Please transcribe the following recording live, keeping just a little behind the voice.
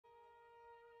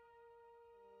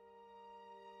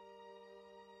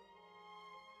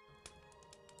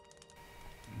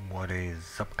What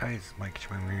is up, guys?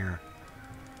 Meikitamemo here,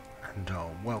 and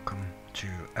welcome to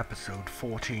episode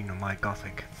 14 of my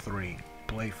Gothic 3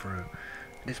 playthrough.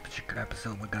 In this particular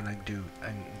episode we're gonna do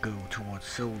and go towards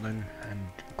Silden and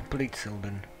complete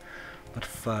Silden, but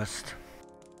first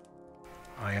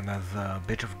I have a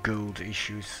bit of gold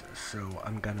issues, so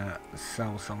I'm gonna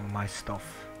sell some of my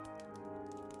stuff.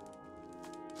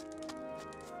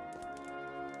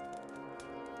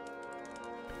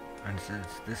 And since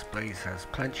this place has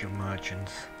plenty of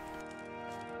merchants,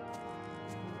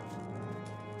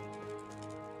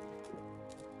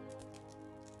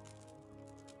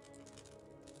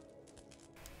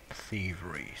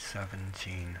 thievery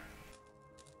 17.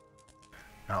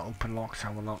 Now open locks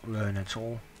I will not learn at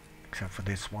all, except for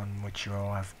this one which you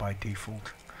all have by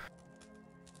default.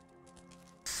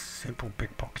 Simple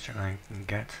pickpocketing I can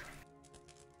get.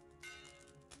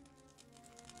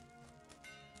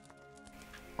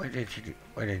 Where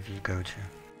did you go to?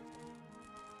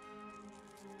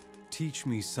 Teach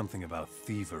me something about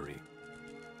thievery.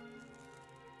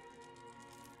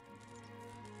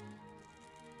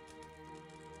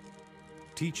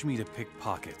 Teach me to pick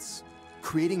pockets.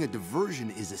 Creating a diversion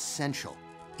is essential.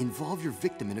 Involve your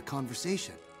victim in a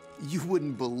conversation. You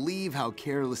wouldn't believe how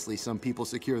carelessly some people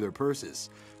secure their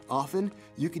purses. Often,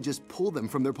 you can just pull them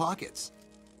from their pockets.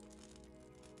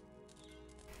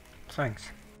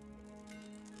 Thanks.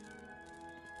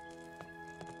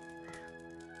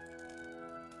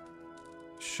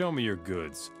 Show me your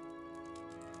goods.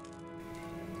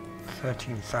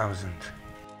 13,000.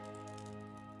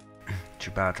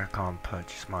 Too bad I can't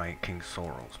purchase my King's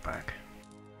Sorrels back.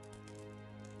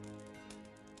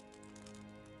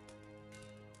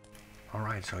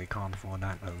 Alright, so he can't afford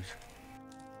that those.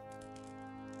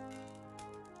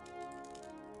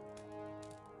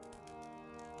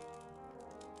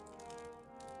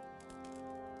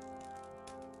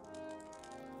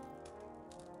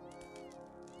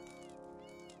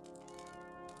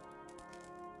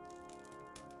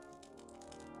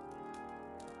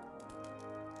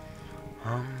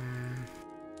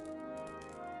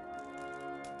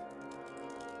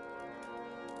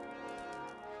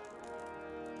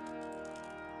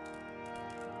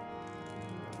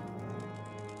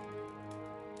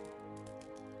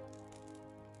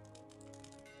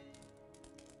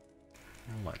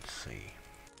 Let's see.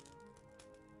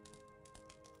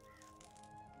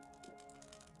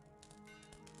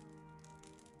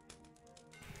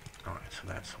 Alright, so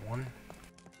that's one.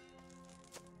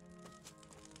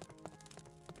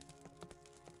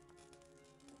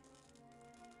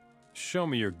 Show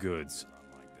me your goods.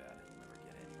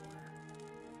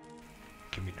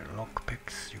 Give me the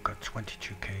lockpicks. You got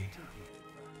 22k.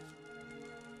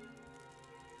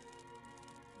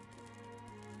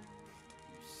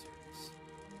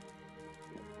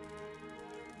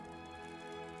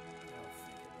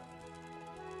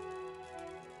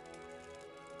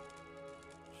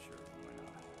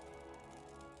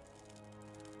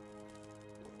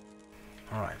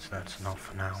 Alright, so that's enough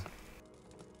for now.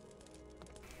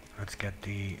 Let's get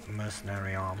the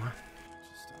Mercenary armor.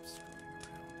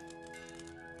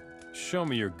 Show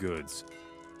me your goods.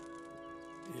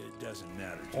 It doesn't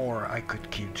matter. Or I could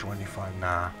keep 25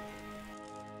 now.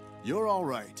 You're all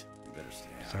right. You better stay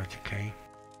out. 30k.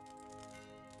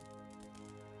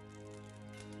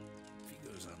 If he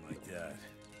goes on like that,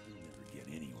 he'll never get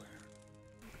anywhere.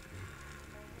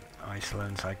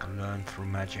 Icelands I can learn through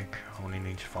magic. Only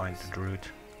need to find the Druid.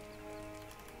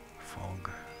 Fog.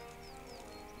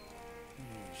 You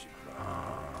should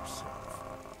probably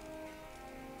yourself.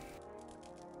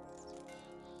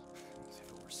 As if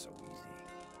it were so easy.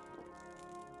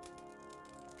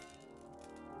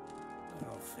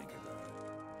 I'll think about it.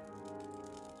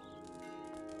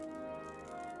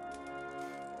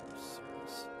 Are you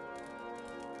serious?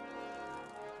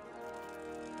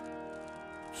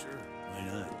 Sure, why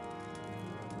not?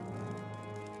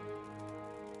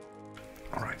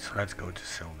 Alright, so let's go to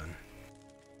Silden.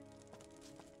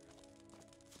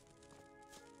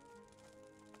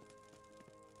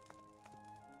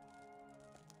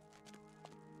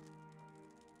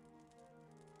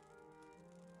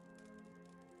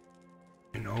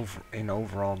 In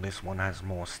overall, this one has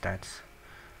more stats,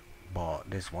 but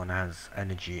this one has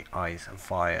energy, ice and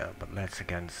fire, but less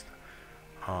against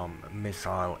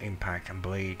missile, impact and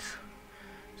blades,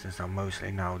 since I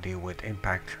mostly now deal with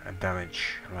impact and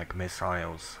damage like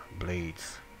missiles,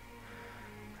 blades.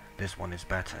 This one is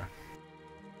better,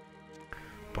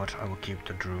 but I will keep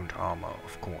the Druid armor,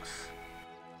 of course.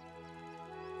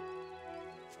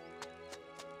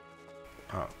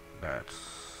 Oh,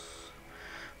 that's...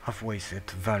 I've wasted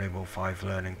valuable 5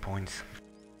 learning points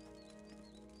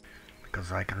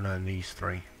because I can learn these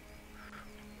 3.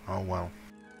 Oh well.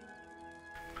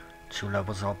 2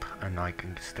 levels up and I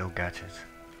can still get it.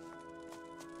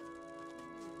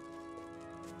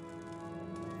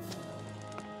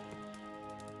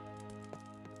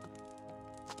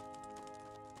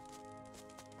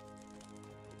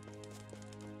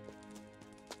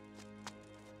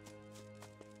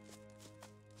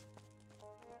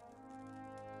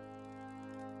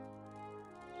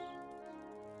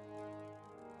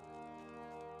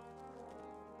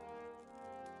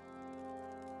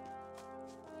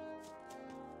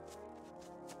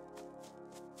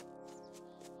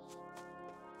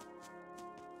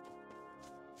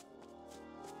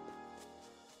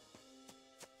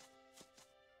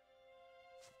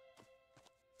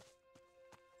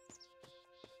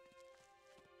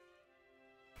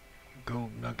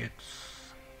 Gold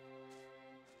nuggets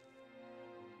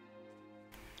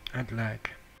and lag.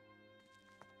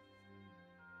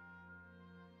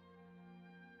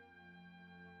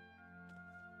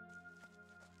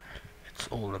 It's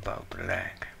all about the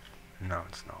lag. No,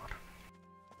 it's not.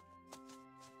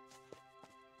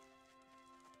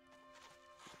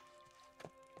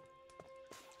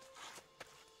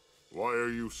 Why are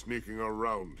you sneaking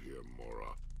around here,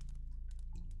 Mora?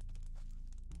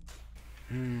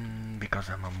 Because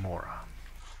I'm a Mora.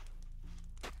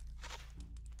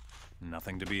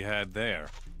 Nothing to be had there.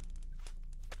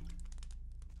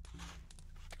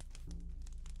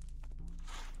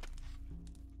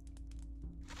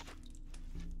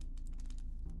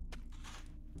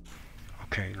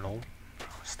 Okay, lol.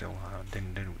 Still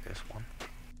didn't do this one.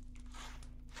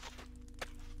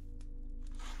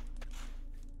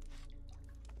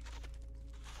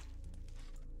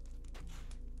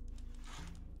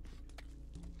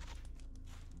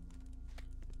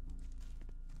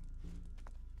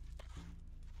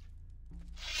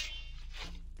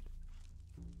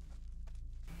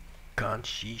 Can't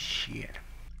see shit.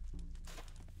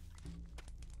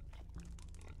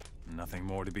 Nothing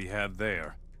more to be had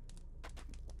there.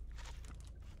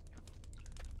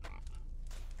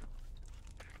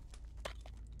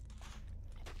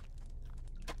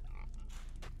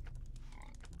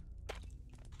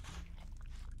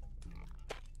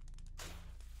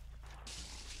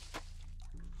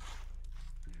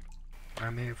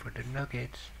 I'm here for the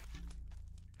nuggets.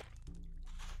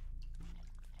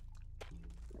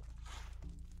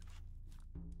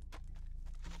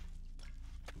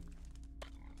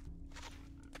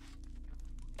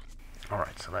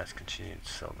 Alright, so let's continue to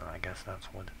Silden. I guess that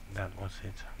was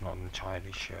it. I'm not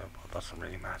entirely sure, but it doesn't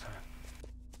really matter.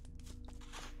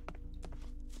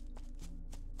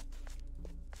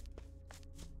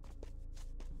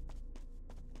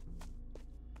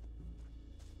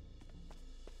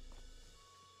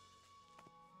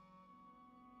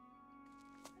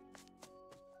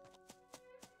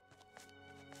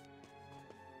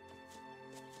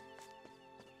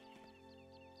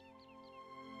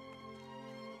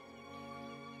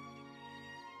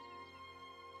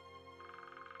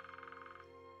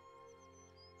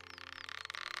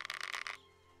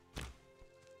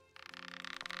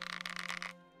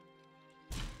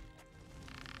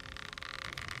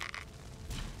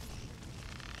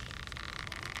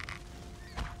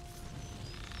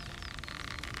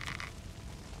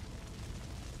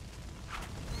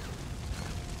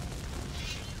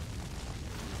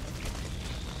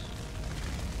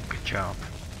 Good job.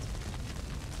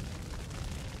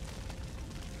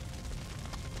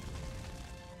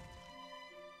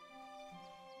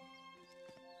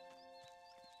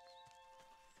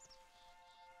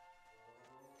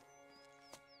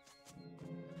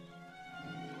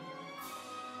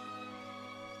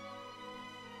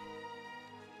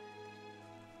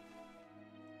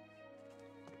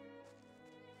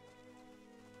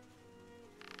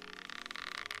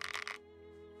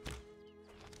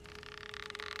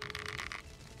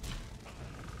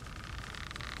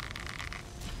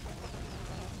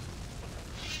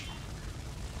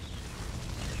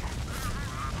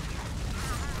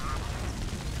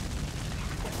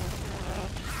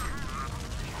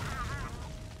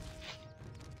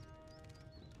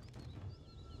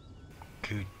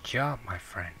 Good job, my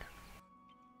friend.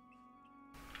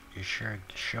 You sure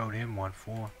showed him what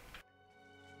for.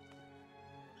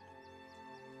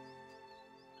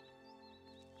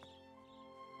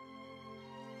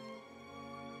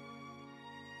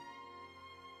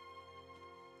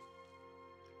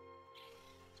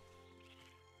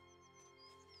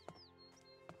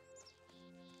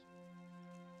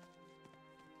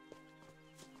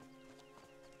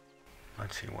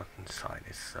 Let's see what's inside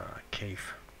this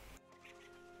cave.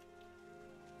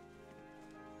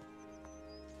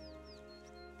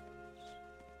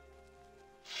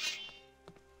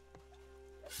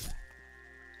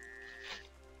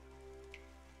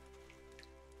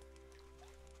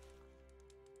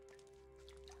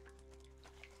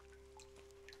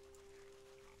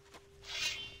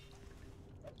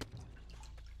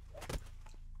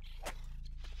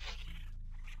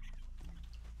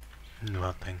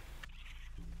 Nothing.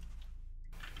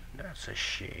 That's a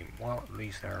shame. Well, at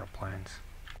least there are plants.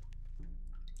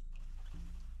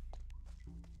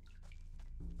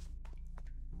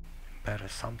 Better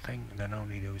something than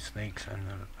only those snakes and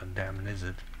a damn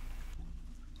lizard.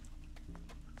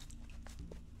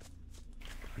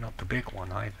 Not the big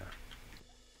one either.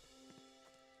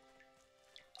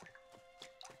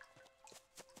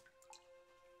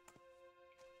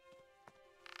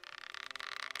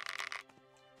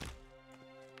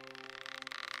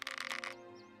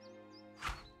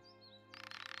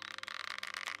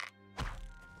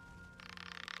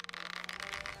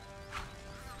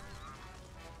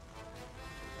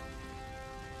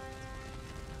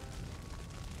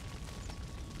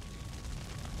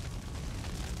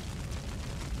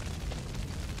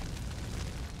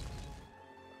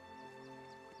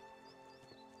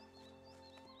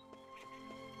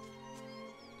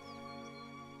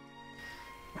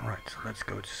 Alright, so let's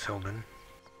go to Silden.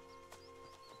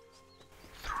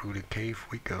 Through the cave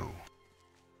we go.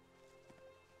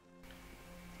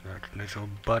 That little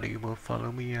buddy will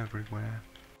follow me everywhere.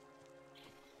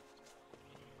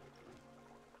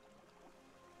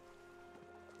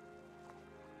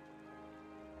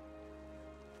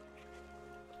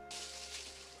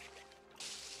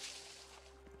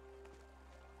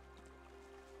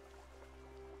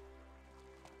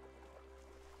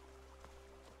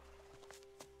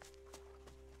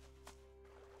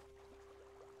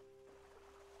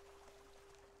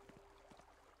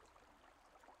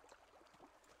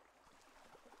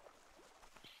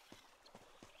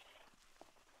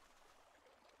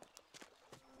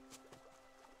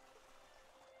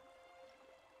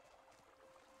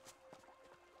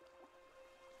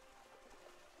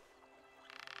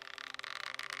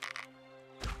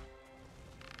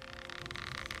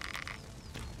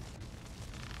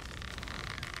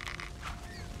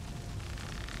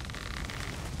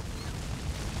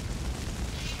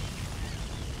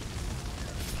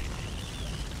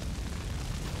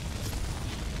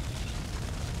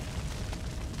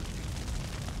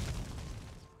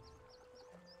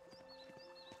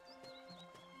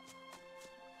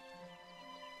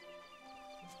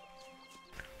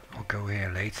 Go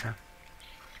here later,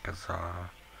 because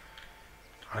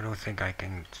I don't think I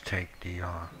can take the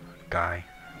guy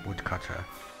woodcutter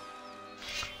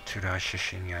to the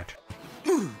Shishin yet.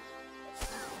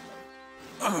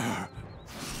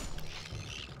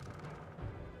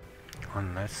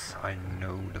 Unless I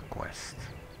know the quest.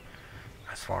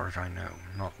 As far as I know,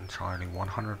 not entirely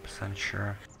 100%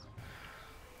 sure,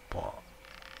 but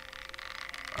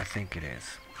I think it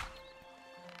is.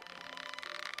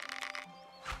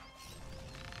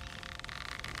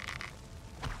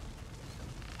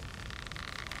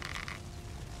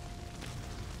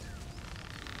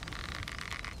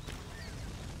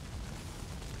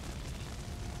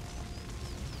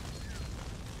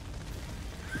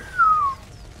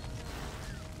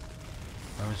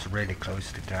 I was really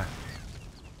close to death.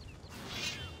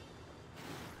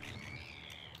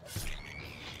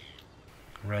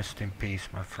 Rest in peace,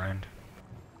 my friend.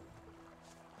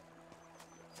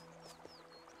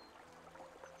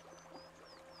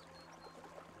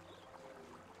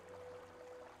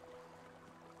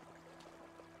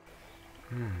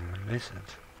 Lizard.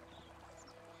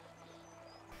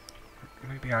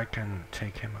 Maybe I can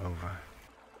take him over.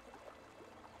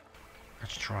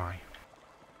 Let's try.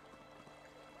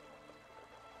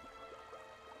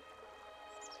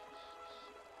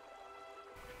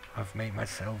 I've made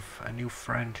myself a new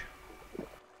friend.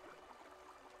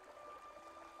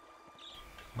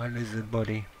 My lizard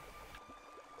buddy.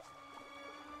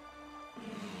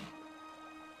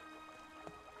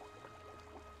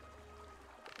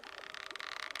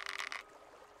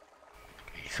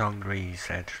 He's hungry, he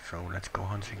said, so let's go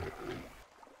hunting.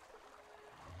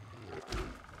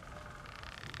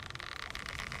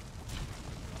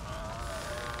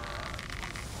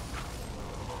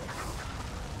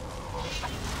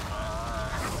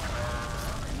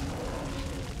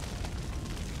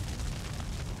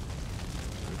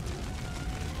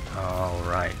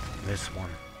 Alright, this one.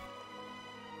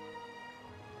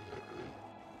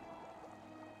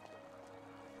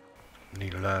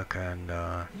 The lurker and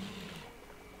the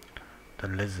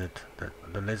lizard,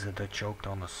 the lizard that choked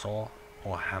on a saw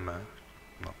or hammer,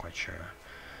 I'm not quite sure.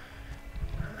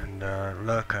 And the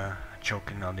lurker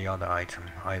choking on the other item,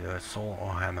 either a saw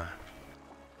or hammer.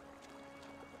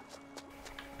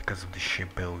 Because of the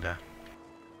ship builder.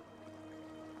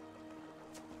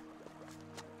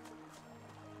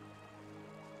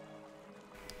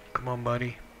 Come on,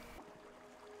 buddy.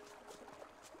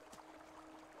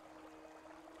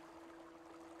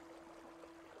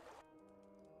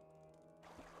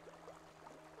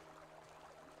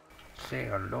 say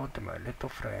hello to my little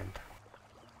friend.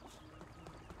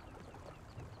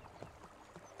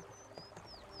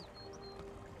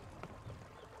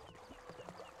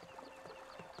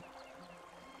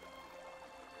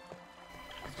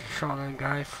 Shotgun,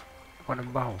 guys. What a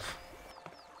bounce.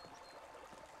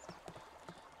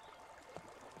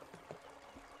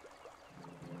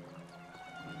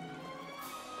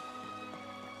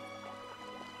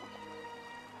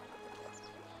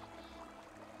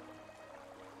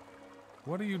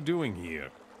 What are you doing here?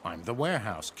 I'm the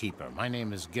warehouse keeper. My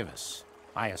name is Givus.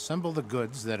 I assemble the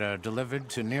goods that are delivered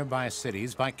to nearby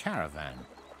cities by caravan.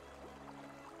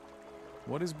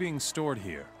 What is being stored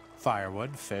here?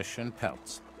 Firewood, fish, and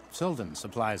pelts. Silden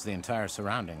supplies the entire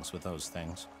surroundings with those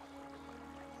things.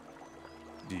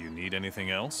 Do you need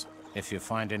anything else? If you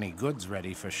find any goods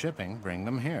ready for shipping, bring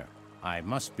them here. I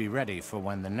must be ready for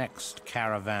when the next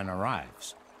caravan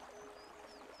arrives.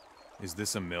 Is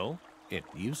this a mill? It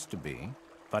used to be,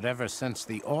 but ever since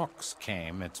the orcs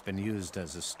came, it's been used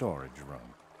as a storage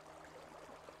room.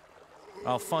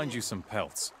 I'll find you some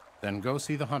pelts. Then go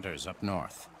see the hunters up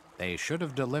north. They should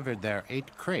have delivered their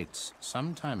 8 crates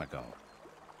some time ago.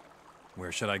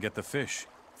 Where should I get the fish?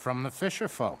 From the fisher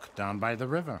folk down by the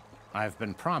river. I've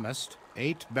been promised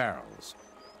 8 barrels.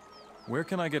 Where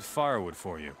can I get firewood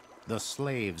for you? The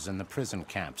slaves in the prison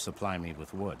camp supply me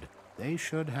with wood. They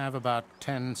should have about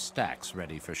 10 stacks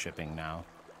ready for shipping now.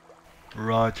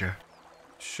 Roger.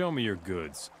 Show me your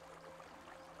goods.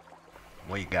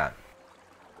 What you got?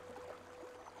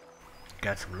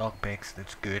 Got some lockpicks,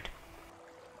 that's good.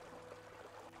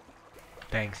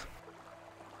 Thanks.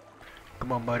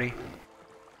 Come on, buddy.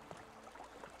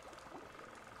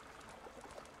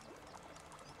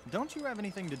 Don't you have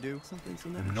anything to do?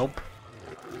 Nope.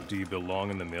 Do you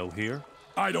belong in the mill here?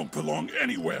 I don't belong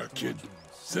anywhere, kid.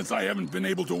 Since I haven't been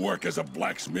able to work as a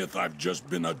blacksmith, I've just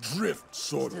been adrift,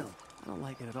 sort of. I don't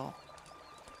like it at all.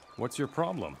 What's your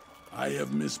problem? I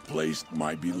have misplaced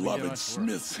my beloved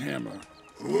smith's hammer.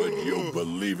 Would you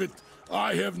believe it?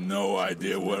 I have no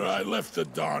idea where I left the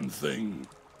darn thing.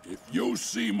 If you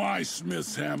see my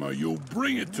smith's hammer, you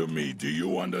bring it to me, do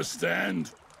you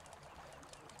understand?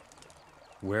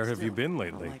 Where have you been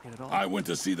lately? I went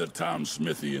to see the town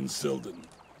smithy in Silden,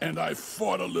 and I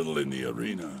fought a little in the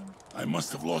arena. I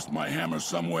must have lost my hammer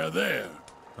somewhere there.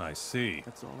 I see.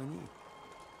 That's all I need.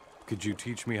 Could you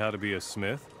teach me how to be a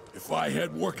smith? If I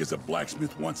had work as a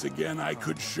blacksmith once again, I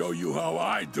could show you how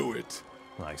I do it.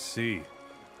 I see.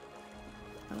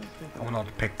 I will not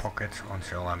pickpocket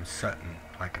until I'm certain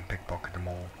I can pickpocket them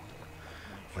all.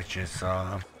 Which is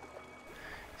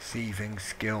thieving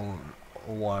skill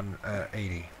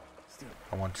 80.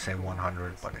 I want to say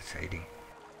 100, but it's 80.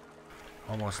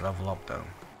 Almost level up though.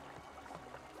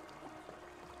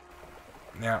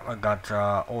 Yeah, I got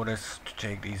orders to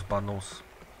take these bundles.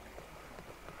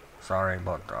 Sorry,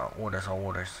 but orders are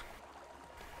orders.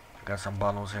 Got some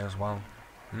bundles here as well.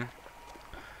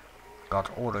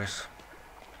 Got orders.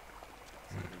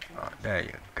 There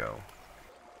you go.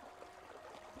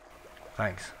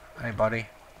 Thanks. Hey, buddy.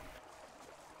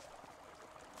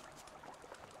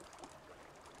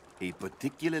 A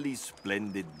particularly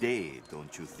splendid day,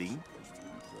 don't you think?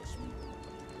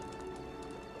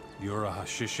 You're a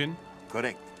Hashishin?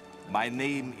 Correct. My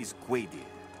name is Quadir.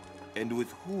 And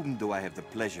with whom do I have the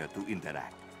pleasure to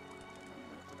interact?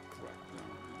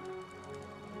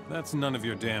 That's none of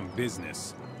your damn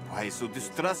business. Why so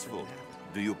distrustful?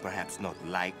 Do you perhaps not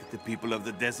like the people of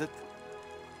the desert?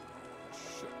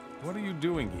 What are you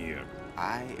doing here?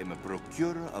 I am a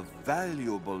procurer of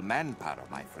valuable manpower,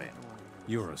 my friend.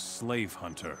 You're a slave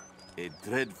hunter. A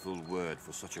dreadful word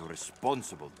for such a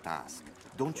responsible task,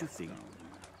 don't you think?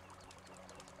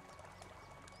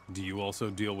 Do you also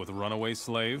deal with runaway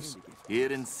slaves? Here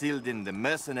in Silden, the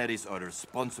mercenaries are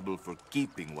responsible for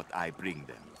keeping what I bring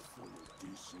them.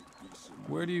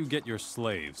 Where do you get your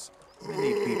slaves?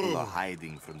 Many people are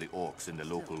hiding from the orcs in the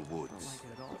local woods.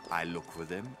 I look for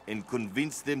them and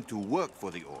convince them to work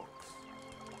for the orcs.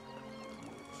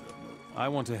 I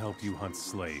want to help you hunt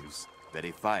slaves.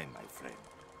 Very fine, my friend.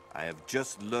 I have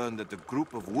just learned that a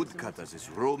group of woodcutters is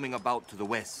roaming about to the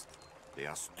west. They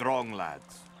are strong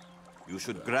lads. You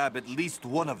should grab at least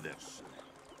one of them.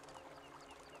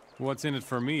 What's in it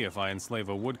for me if I enslave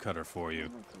a woodcutter for you?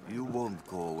 You won't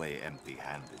go away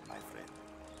empty-handed, my friend.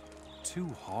 Too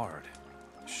hard.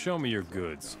 Show me your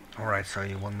goods. Alright, so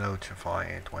you will notify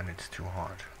it when it's too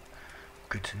hard.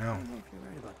 Good to know.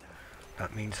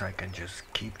 That means I can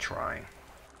just keep trying.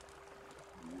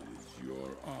 It is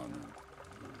your honor.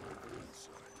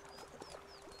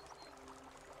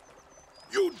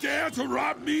 You dare to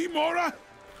rob me, Mora?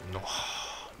 No.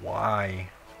 Why?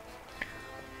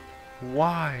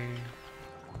 Why?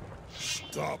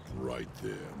 Stop right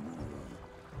there,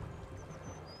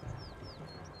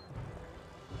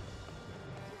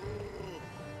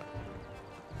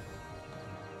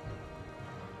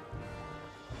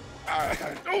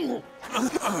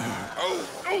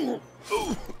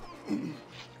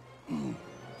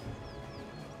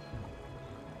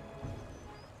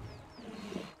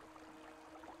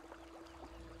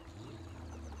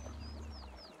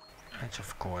 And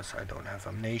of course I don't have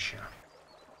amnesia.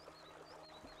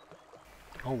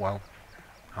 Oh well,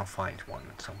 I'll find one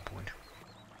at some point.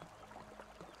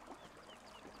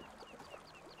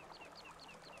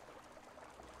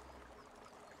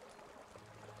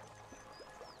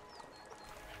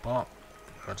 But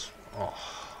that's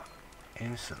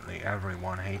instantly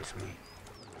everyone hates me.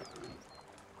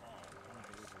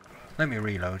 Let me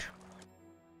reload.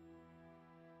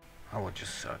 I will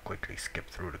just quickly skip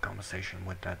through the conversation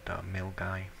with that mill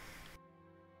guy.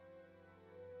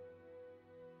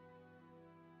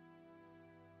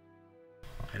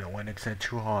 You know, when it said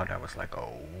too hard, I was like,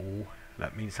 oh,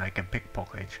 that means I can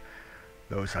pickpocket.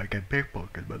 Those I can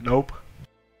pickpocket, but nope.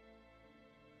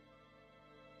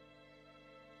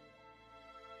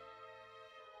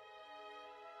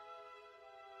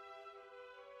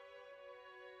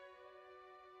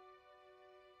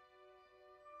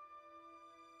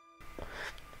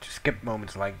 To skip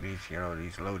moments like these, you know,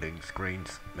 these loading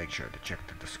screens, make sure to check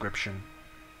the description,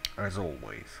 as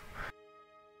always.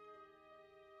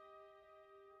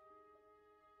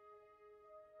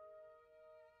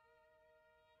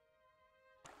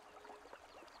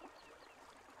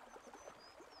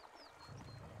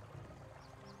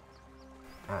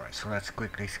 Alright, so let's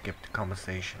quickly skip the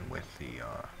conversation with the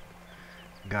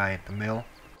guy at the mill.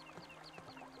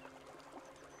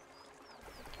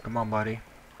 Come on, buddy. You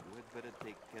had better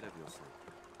take care of yourself.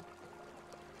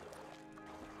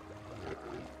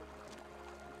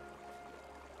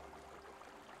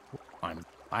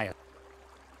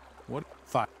 What?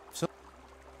 5. So,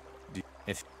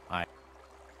 if I,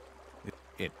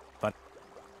 but,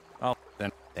 I'll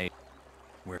then they,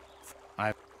 where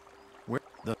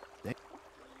the they.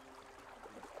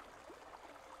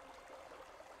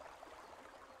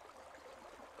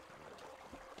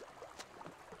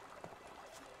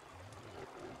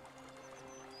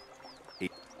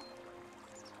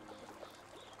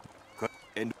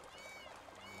 And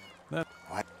That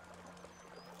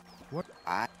what?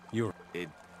 You're it.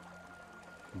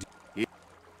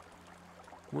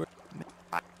 Where?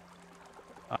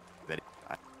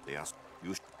 They asked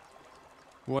you.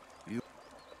 What? You.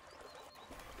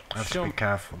 I have to be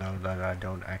careful though that I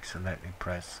don't accidentally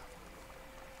press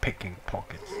picking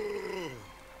pockets.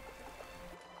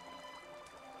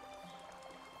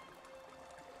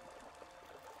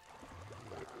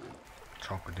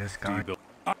 Talk with this guy.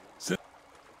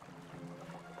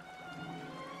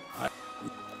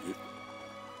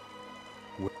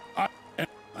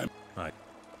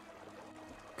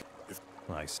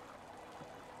 Nice.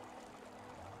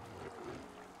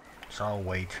 So I'll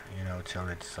wait, you know, till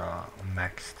it's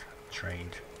maxed,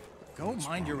 trained. Go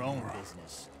mind your own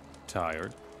business.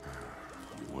 Tired?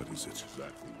 What is it?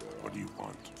 What do you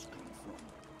want?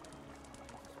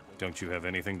 Don't you have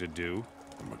anything to do?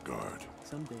 I'm a guard,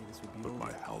 Someday this would be but over.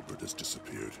 my halberd has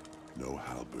disappeared. No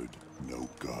halberd, no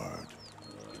guard.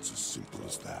 It's as simple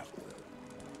as that.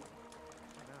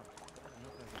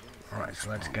 Alright, so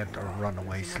let's get the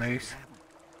runaway slaves.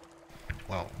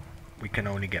 Well, we can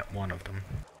only get one of them.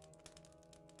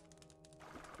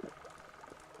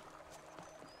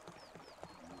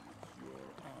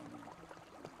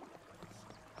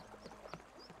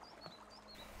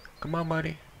 Come on,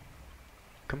 buddy.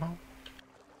 Come on.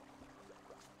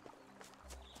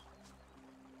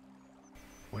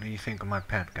 What do you think of my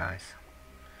pet, guys?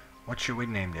 What should we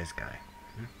name this guy?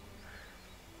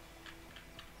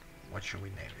 What should we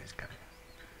name this guy?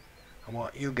 I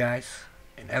want you guys,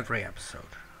 in every episode,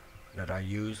 that I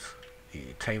use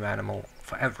the tame animal,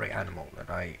 for every animal that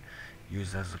I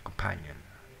use as a companion,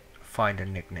 find a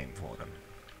nickname for them.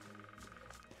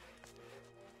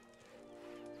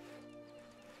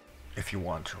 If you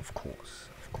want to, of course,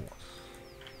 of course.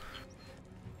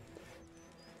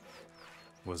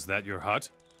 Was that your hut?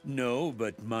 No,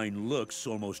 but mine looks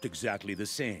almost exactly the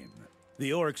same.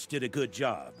 The orcs did a good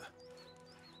job.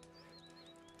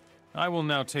 I will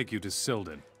now take you to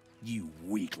Silden. You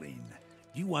weakling.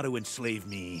 You want to enslave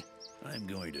me? I'm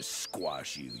going to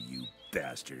squash you, you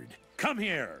bastard. Come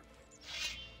here!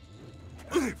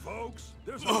 Hey, folks,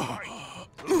 there's a fight.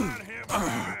 Let him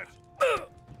have it.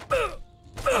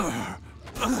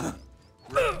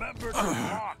 Remember to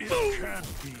walk. It can't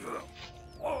be.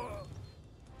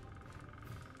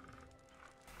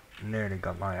 Nearly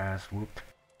got my ass whooped.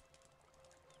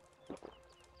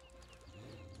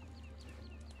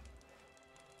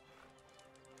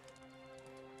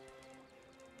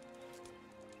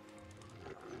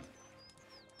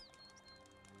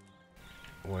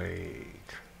 Wait.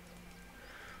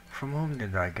 From whom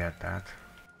did I get that?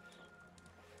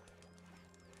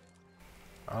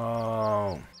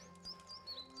 Oh.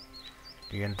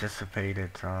 The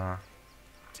anticipated, Damn,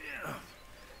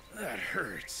 that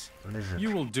hurts. lizard.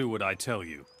 You will do what I tell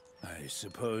you. I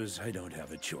suppose I don't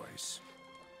have a choice.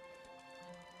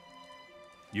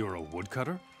 You're a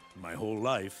woodcutter? My whole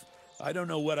life, I don't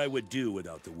know what I would do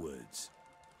without the woods.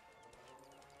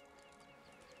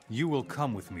 You will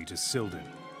come with me to Silden.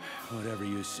 Whatever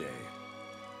you say.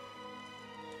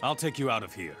 I'll take you out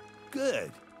of here.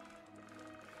 Good.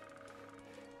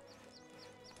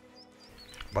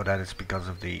 But that is because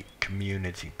of the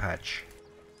community patch.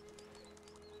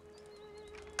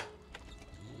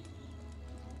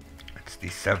 It's the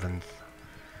 7th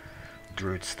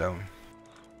Druid Stone.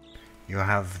 You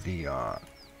have the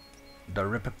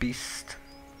Ripper Beast,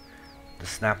 the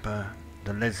Snapper,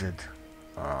 the Lizard,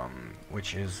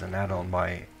 which is an add-on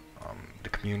by the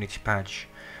community patch,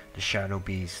 the Shadow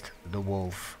Beast, the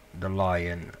Wolf, the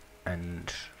Lion,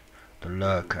 and the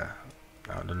Lurker.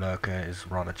 Now the Lurker is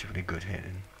relatively good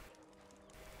hidden,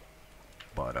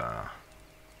 but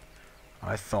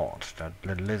I thought that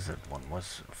the Lizard one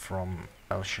was from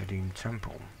El Shadim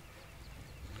Temple.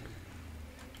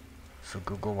 So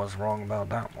Google was wrong about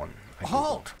that one.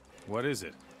 Halt! What is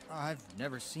it? I've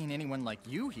never seen anyone like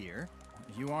you here.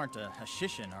 You aren't a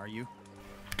Hashishin, are you?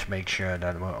 To make sure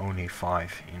that we're only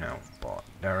 5, you know, but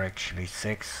there are actually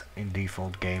 6 in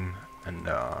default game, and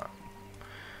the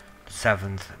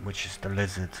 7th, which is the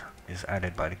Lizard, is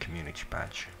added by the community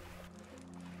patch.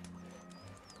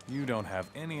 You don't have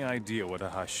any idea what a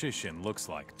Hashishin looks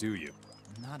like, do you?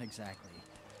 Not exactly.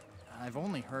 I've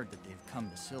only heard that they've come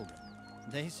to Silden.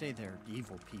 They say they're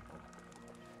evil people.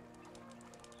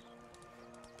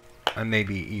 And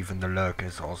maybe even the Lurk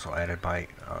is also added by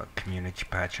community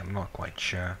patch, I'm not quite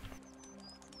sure.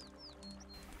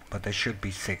 But there should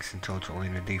be 6 in total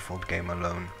in the default game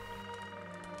alone.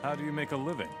 How do you make a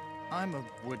living? I'm a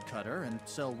woodcutter and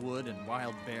sell wood and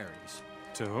wild berries.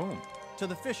 To whom? To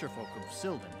the fisherfolk of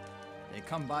Silden. They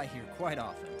come by here quite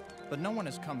often, but no one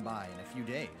has come by in a few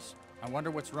days. I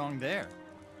wonder what's wrong there.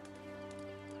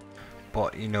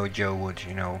 But you know, JoWooD,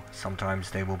 you know, sometimes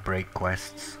they will break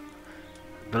quests.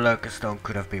 The Lurker Stone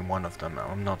could have been one of them,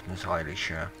 I'm not entirely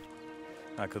sure.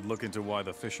 I could look into why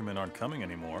the fishermen aren't coming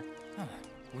anymore. Huh.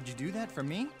 Would you do that for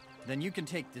me? Then you can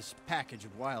take this package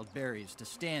of wild berries to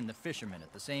Stan the fisherman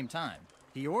at the same time.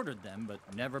 He ordered them, but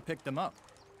never picked them up.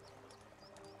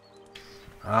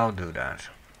 I'll do that.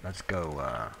 Let's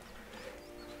go,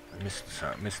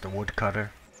 Mr. Woodcutter.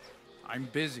 I'm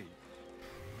busy.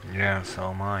 Yeah, so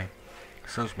am I.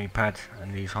 So's me pet,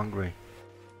 and he's hungry.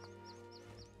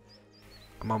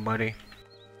 Come on, buddy.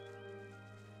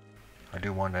 I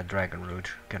do want that dragon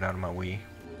root. Get out of my way.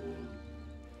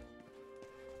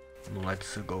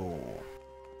 Let's go.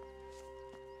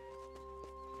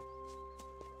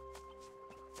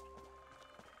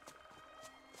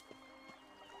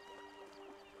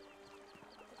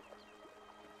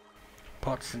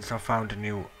 But since I found a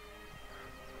new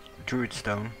Druid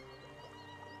Stone,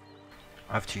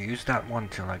 I have to use that one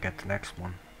till I get the next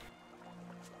one.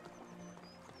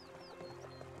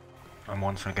 And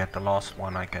once I get the last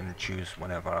one, I can choose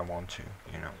whenever I want to,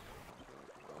 you know.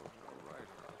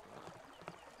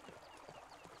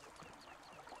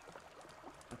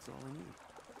 That's all I need.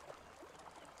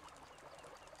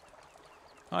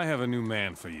 I have a new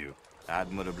man for you.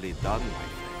 Admirably done, my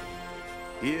friend.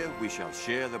 Here we shall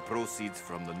share the proceeds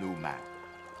from the new man.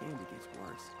 Candy gets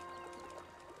worse.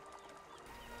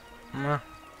 Nah,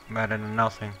 better than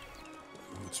nothing.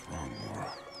 What's wrong,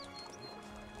 Laura?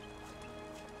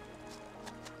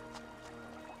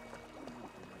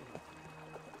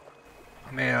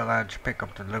 I'm here allowed to pick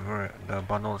up the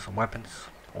bundles and weapons.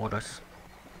 Orders.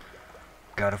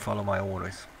 Gotta follow my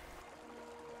orders.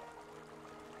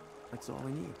 That's all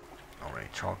I need. Already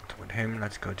talked with him.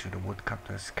 Let's go to the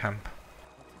woodcutter's camp.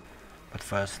 But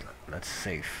first, let's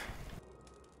save.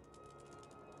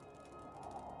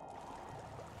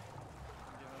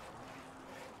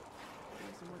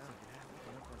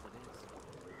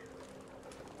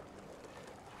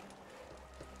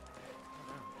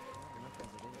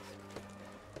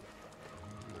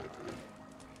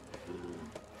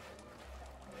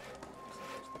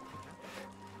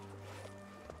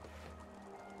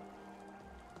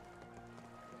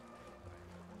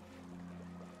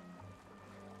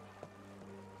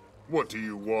 What do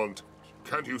you want?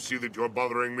 Can't you see that you're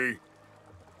bothering me?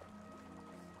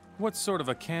 What sort of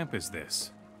a camp is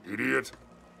this? Idiot.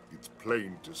 It's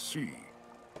plain to see.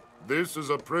 This is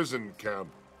a prison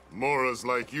camp. Moras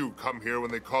like you come here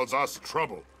when they cause us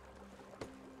trouble.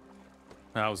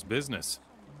 How's business?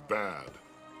 bad.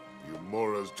 You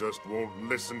Moras just won't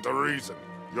listen to reason.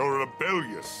 You're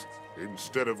rebellious.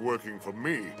 Instead of working for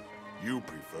me, you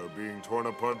prefer being torn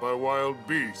apart by wild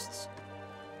beasts.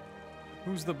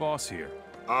 Who's the boss here?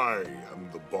 I am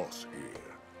the boss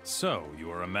here. So,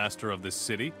 you are a master of this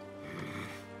city?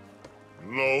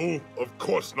 No, of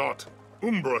course not.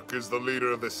 Umbruk is the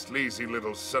leader of this sleazy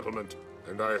little settlement,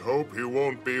 and I hope he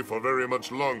won't be for very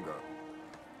much longer.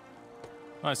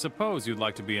 I suppose you'd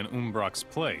like to be in Umbruk's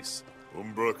place.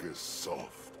 Umbruk is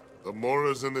soft. The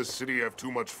Moras in this city have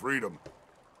too much freedom.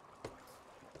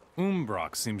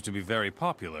 Umbruk seems to be very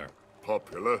popular.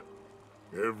 Popular?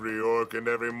 Every orc and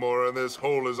every Mora in this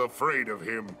hole is afraid of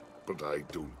him. But I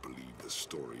don't believe the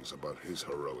stories about his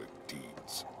heroic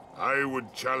deeds. I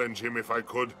would challenge him if I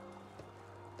could.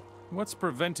 What's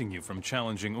preventing you from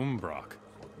challenging Umbruk?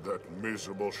 That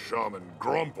miserable shaman,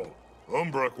 Grumple.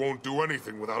 Umbruk won't do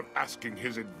anything without asking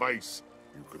his advice.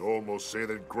 You could almost say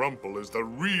that Grumple is the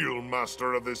real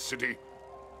master of this city.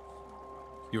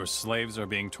 Your slaves are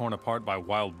being torn apart by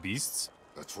wild beasts?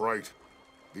 That's right.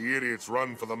 The idiots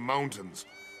run for the mountains,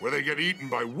 where they get eaten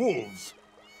by wolves.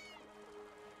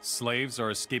 Slaves are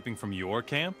escaping from your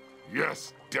camp?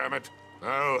 Yes, damn it.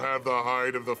 I'll have the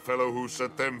hide of the fellow who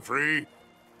set them free.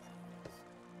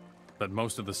 But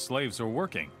most of the slaves are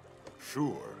working.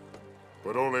 Sure,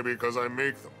 but only because I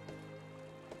make them.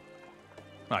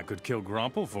 I could kill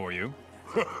Grumple for you.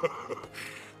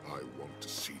 I want to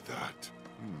see that.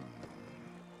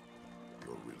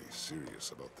 You're really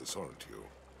serious about this, aren't you?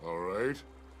 All right.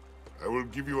 I will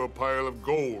give you a pile of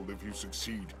gold if you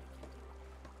succeed.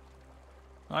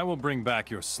 I will bring back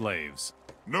your slaves.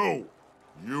 No,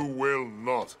 you will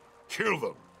not. Kill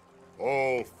them.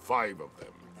 All 5 of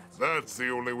them. That's the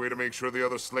only way to make sure the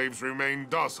other slaves remain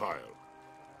docile.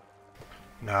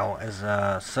 Now, as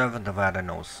a servant of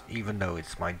Adanos, even though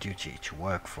it's my duty to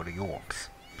work for the orcs,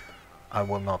 I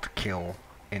will not kill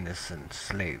innocent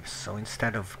slaves, so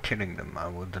instead of killing them, I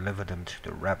will deliver them to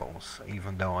the rebels,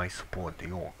 even though I support the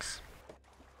orcs.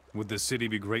 Would the city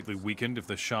be greatly weakened if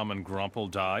the shaman Grumple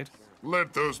died?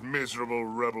 Let those miserable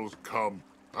rebels come.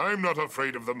 I'm not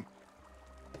afraid of them.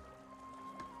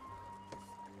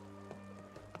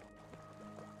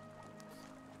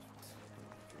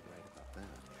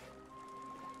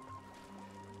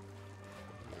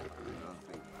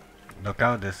 Look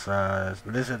out, this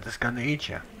lizard is gonna eat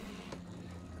you.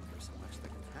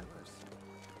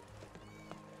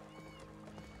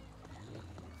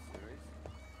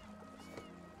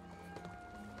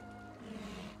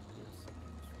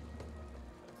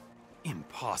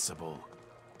 Impossible.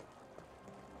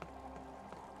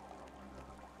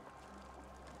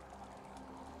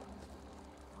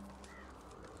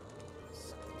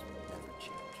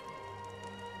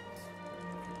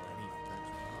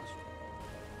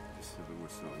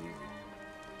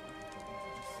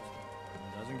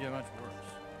 Doesn't get much worse.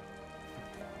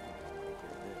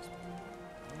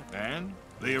 And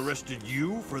they arrested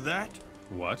you for that?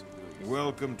 What?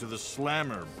 Welcome to the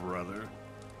Slammer, brother.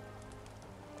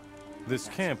 This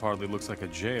camp hardly looks like a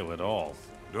jail at all.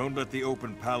 Don't let the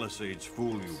open palisades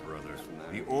fool you, brother.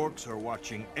 The orcs are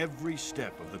watching every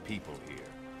step of the people here.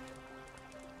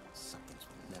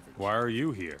 Why are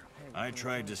you here? I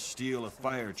tried to steal a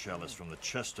fire chalice from the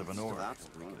chest of an orc.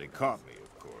 They caught me,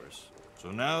 of course. So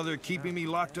now they're keeping me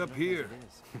locked up here.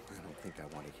 I don't think I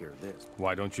want to hear this.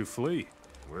 Why don't you flee?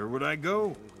 Where would I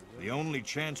go? The only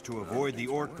chance to avoid the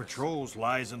orc patrols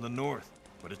lies in the north.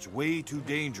 But it's way too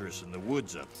dangerous in the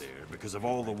woods up there because of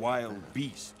all the wild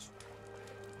beasts.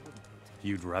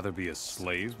 You'd rather be a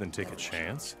slave than take a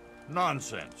chance?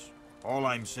 Nonsense. All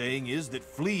I'm saying is that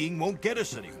fleeing won't get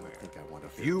us anywhere. A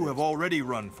few have already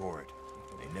run for it.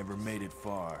 They never made it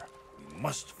far. We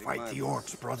must fight the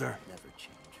orcs, brother.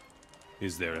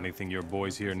 Is there anything your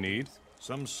boys here need?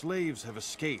 Some slaves have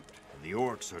escaped, and the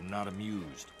orcs are not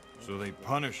amused. So they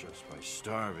punish us by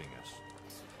starving us.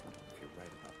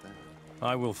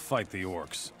 I will fight the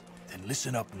orcs. Then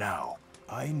listen up now.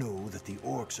 I know that the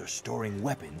orcs are storing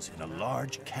weapons in a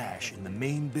large cache in the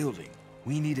main building.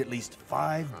 We need at least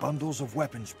 5 bundles of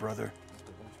weapons, brother.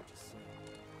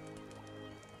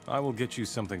 I will get you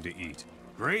something to eat.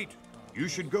 Great. You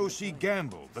should go see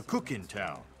Gamble, the cook in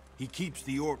town. He keeps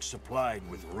the orcs supplied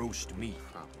with roast meat.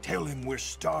 Tell him we're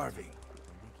starving.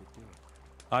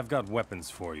 I've got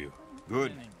weapons for you.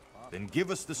 Good. Then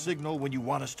give us the signal when you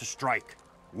want us to strike.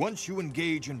 Once you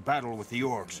engage in battle with the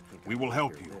orcs, we will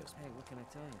help you.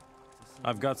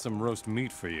 I've got some roast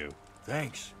meat for you.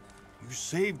 Thanks. You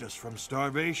saved us from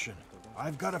starvation.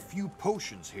 I've got a few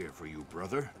potions here for you,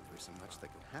 brother. There's so much that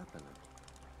can happen.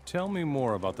 Tell me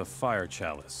more about the fire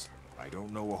chalice. I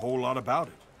don't know a whole lot about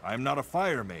it. I'm not a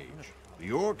fire mage. The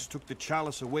orcs took the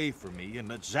chalice away from me and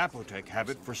let Zapotec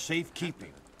have it for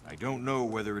safekeeping. I don't know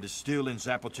whether it is still in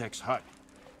Zapotec's hut.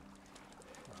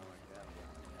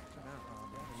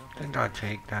 Didn't I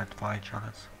take that fire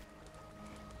chalice?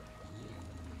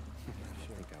 I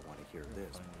think I want to hear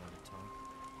this.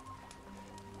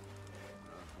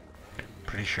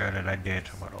 Pretty sure that I did,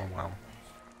 but oh well.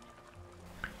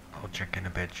 I'll check in a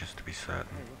bit just to be certain.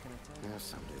 Yeah,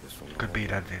 someday this will Could be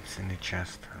that it's in the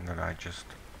chest and that I just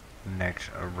necked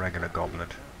a regular goblet.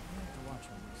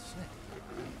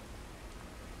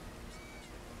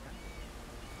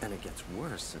 And it gets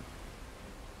worse.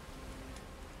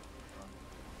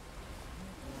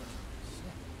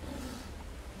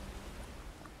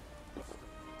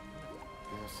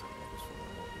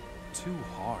 Too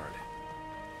hard.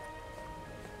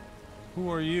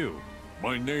 Who are you?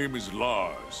 My name is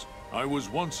Lars. I was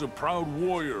once a proud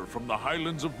warrior from the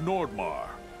highlands of Nordmar,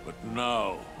 but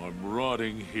now I'm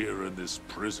rotting here in this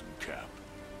prison camp.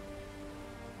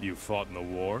 You fought in the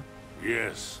war?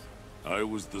 Yes, I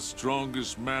was the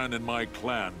strongest man in my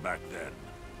clan back then.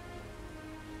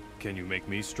 Can you make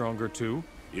me stronger too?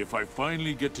 If I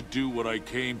finally get to do what I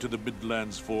came to the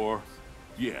Midlands for,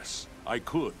 yes, I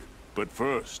could. But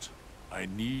first, I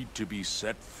need to be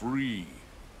set free.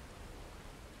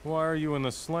 Why are you in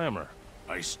the slammer?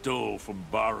 I stole from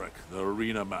Barak, the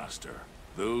arena master.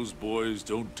 Those boys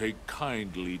don't take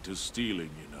kindly to stealing,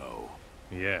 you know.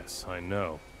 Yes, I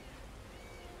know.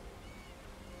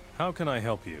 How can I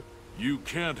help you? You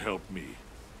can't help me.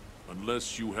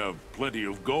 Unless you have plenty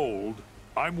of gold.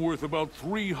 I'm worth about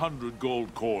 300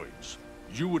 gold coins.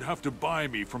 You would have to buy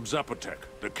me from Zapotec,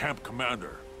 the camp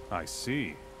commander. I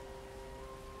see.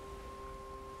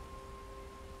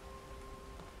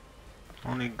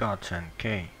 Only got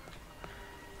 10k.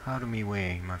 Out of me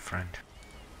way, my friend.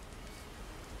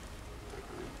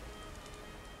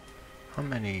 How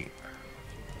many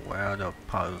were the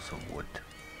piles of wood?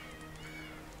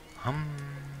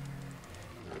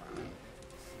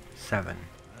 7.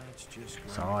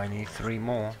 So I need 3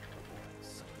 more.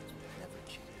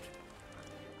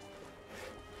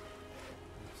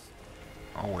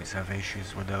 Always have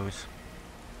issues with those.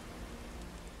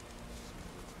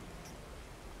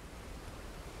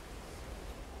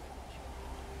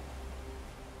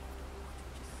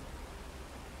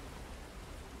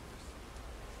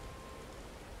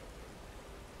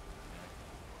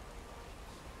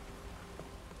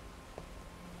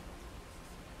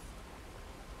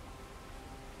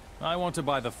 I want to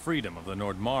buy the freedom of the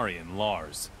Nordmarian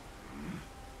Lars.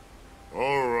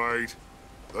 All right.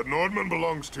 The Nordman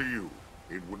belongs to you.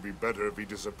 It would be better if he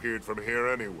disappeared from here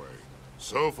anyway.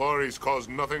 So far, he's caused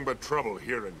nothing but trouble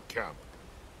here in camp.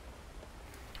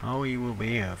 Oh, he will be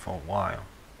here for a while.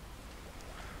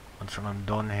 Until I'm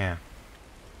done here.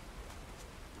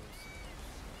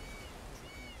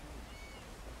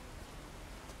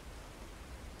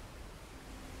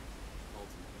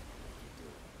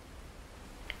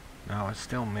 Now I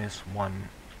still miss 1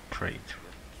 crate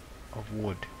of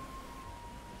wood.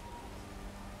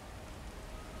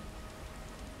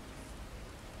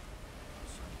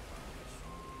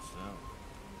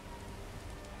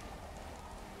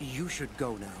 You should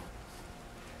go now.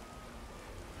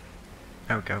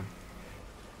 There we go.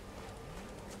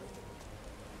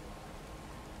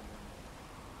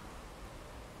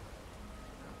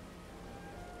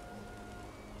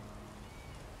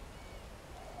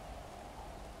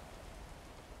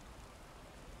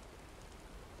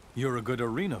 You're a good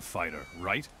arena fighter,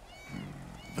 right?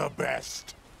 The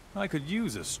best. I could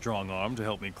use a strong arm to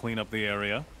help me clean up the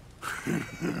area.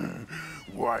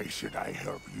 Why should I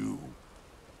help you?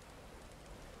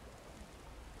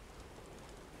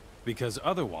 Because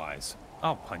otherwise,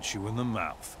 I'll punch you in the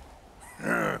mouth.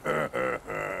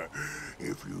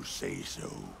 If you say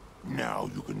so.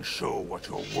 Now you can show what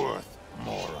you're worth,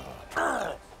 Mora.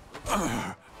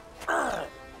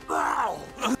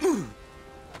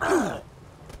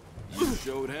 You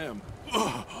showed him.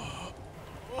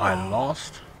 I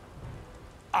lost.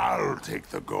 I'll take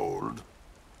the gold.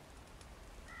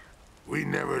 We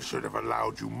never should have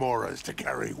allowed you Moras to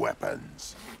carry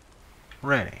weapons.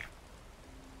 Ready.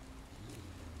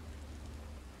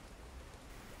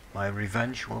 My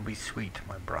revenge will be sweet,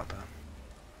 my brother.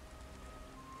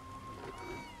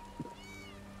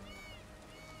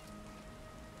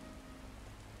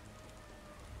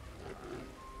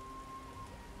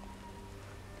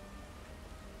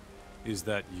 Is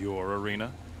that your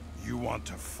arena? You want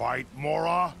to fight,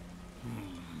 Mora?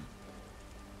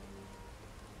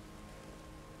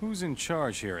 Who's in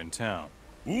charge here in town?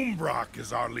 Umbrak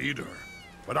is our leader,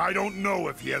 but I don't know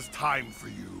if he has time for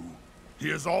you. He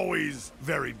is always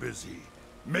very busy.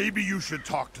 Maybe you should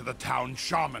talk to the town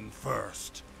shaman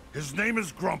first. His name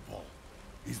is Grumple.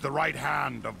 He's the right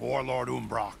hand of Warlord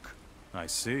Umbrock. I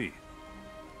see.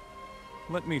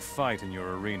 Let me fight in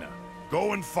your arena.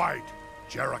 Go and fight.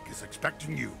 Jarek is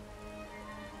expecting you.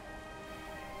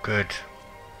 Good.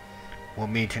 We'll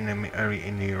meet in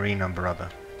the arena, brother.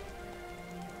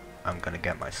 I'm gonna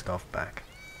get my stuff back.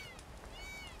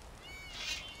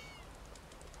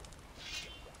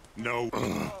 No.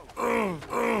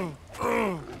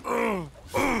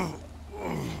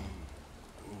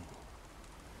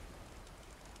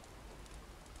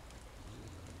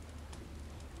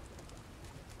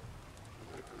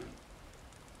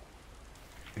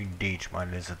 Indeed, my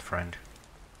lizard friend.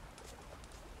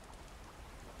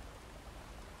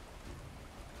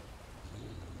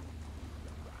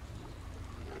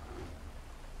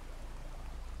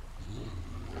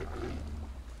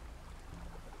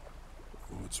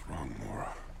 What's wrong,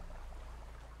 Mora?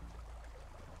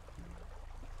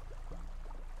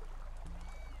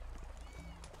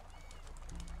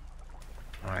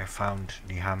 I found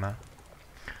the hammer.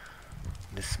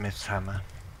 The smith's hammer.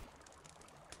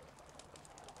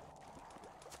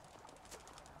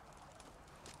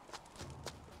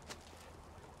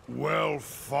 Well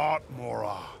fought,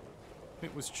 Mora.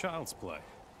 It was child's play.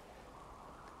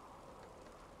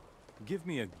 Give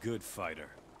me a good fighter.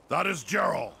 That is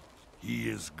Gerald. He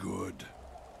is good.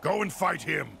 Go and fight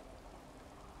him.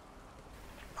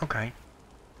 Okay.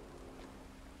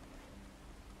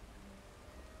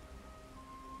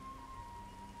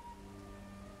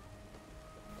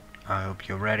 I hope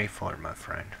you're ready for it, my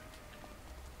friend.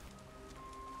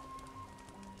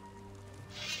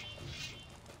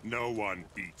 No one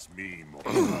beats me,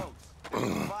 Mora.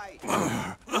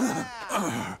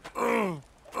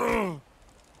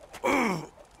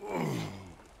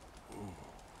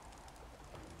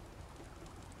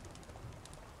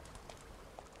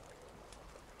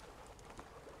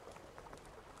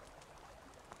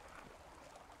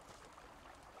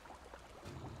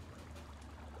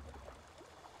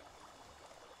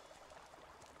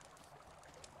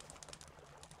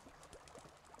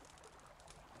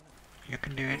 You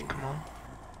can do it, come on.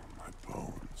 My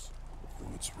bones.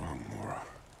 What's wrong, Mora?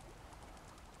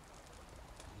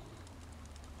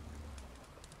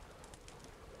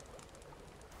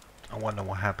 I wonder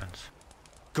what happens.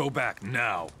 Go back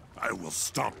now. I will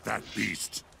stomp that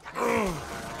beast.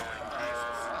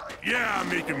 Yeah,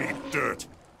 making me dirt.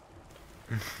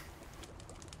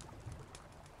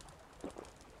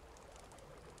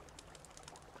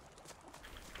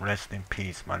 Rest in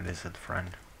peace, my lizard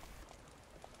friend.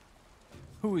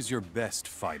 Who is your best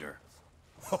fighter?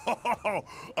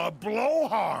 A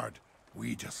blowhard!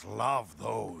 We just love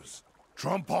those.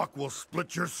 Trumpok will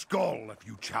split your skull if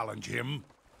you challenge him.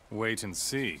 Wait and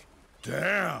see.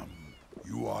 Damn!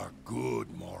 You are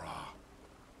good, Mora.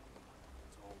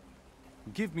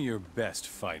 Give me your best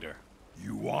fighter.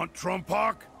 You want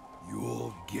Trumpok?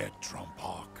 You'll get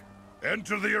Trumpok.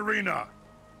 Enter the arena.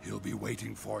 He'll be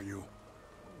waiting for you.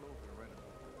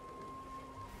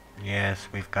 Yes,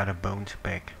 we've got a bone to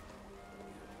pick.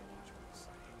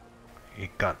 You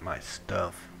got my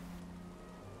stuff.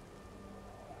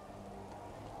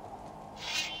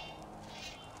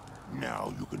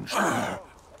 Now you can show.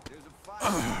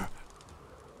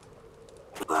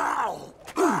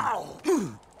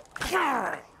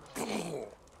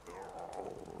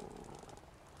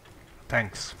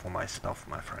 Thanks for my stuff,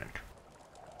 my friend.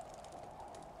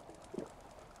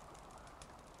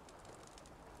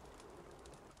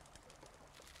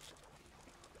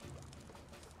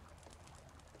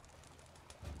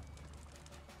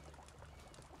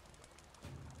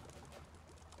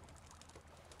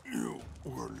 You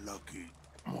were lucky,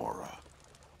 Mora.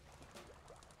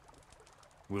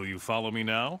 Will you follow me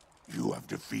now? You have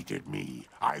defeated me.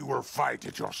 I will fight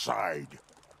at your side.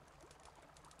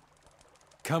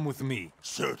 Come with me.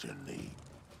 Certainly.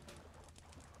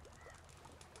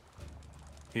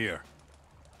 Here.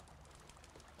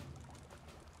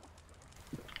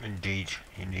 Indeed,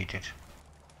 you need it.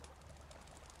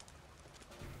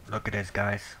 Look at this,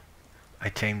 guys. I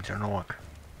tamed an orc.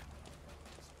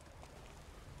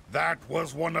 That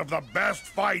was one of the best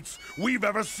fights we've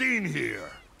ever seen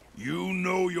here. You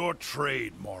know your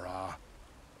trade, Mora.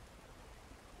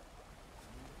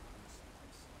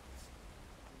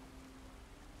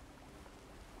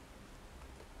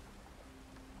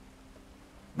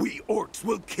 We orcs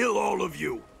will kill all of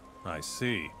you. I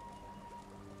see.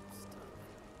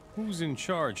 Who's in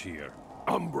charge here?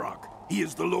 Umbrock. He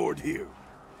is the lord here.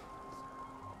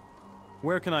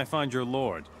 Where can I find your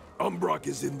lord? Umbrock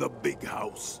is in the big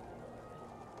house.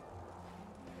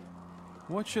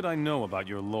 What should I know about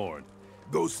your lord?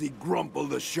 Go see Grumple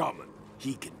the Shaman.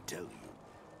 He can tell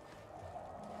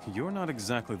you. You're not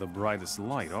exactly the brightest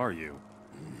light, are you?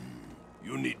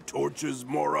 You need torches,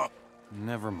 Mora?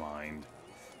 Never mind.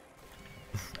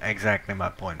 Exactly my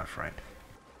point, my friend.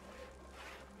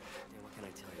 What can I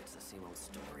tell you? It's the same old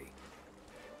story.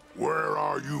 Where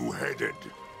are you headed?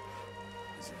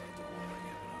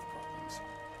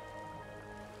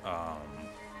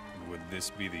 Would this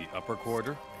be the upper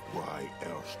quarter? Why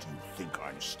else do you think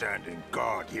I'm standing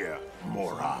guard here,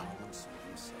 Mora?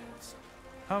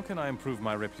 How can I improve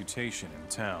my reputation in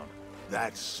town?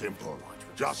 That's simple.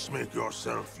 Just make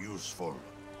yourself useful.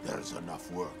 There's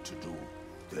enough work to do.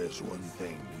 There's one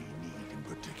thing we need in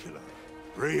particular.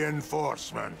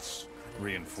 Reinforcements.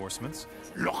 Reinforcements?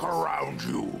 Look around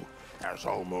you. There's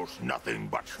almost nothing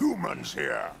but humans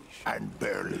here. And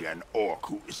barely an orc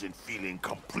who isn't feeling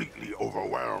completely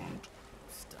overwhelmed.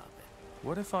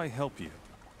 What if I help you?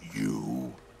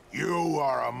 You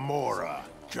are a Mora,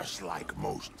 just like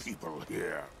most people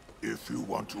here. If you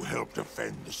want to help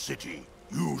defend the city,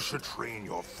 you should train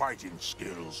your fighting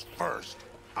skills first.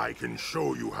 I can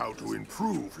show you how to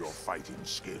improve your fighting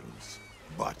skills.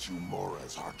 But you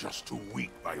Moras are just too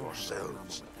weak by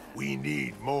yourselves. We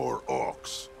need more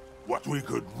orcs. What we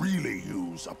could really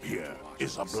use up here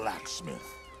is a blacksmith.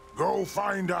 Go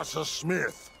find us a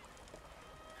smith.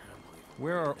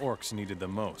 Where are orcs needed the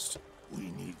most?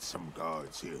 We need some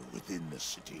guards here within the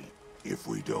city. If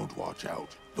we don't watch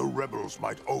out, the rebels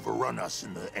might overrun us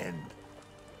in the end.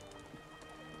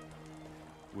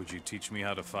 Would you teach me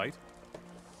how to fight?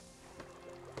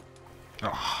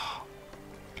 Oh.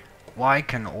 Why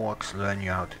can orcs learn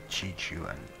you how to cheat you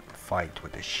and fight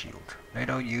with a shield? They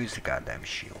don't use the goddamn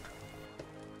shield.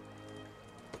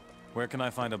 Where can I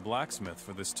find a blacksmith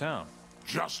for this town?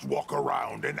 Just walk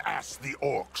around and ask the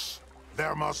orcs.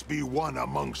 There must be one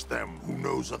amongst them who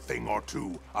knows a thing or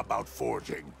two about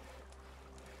forging.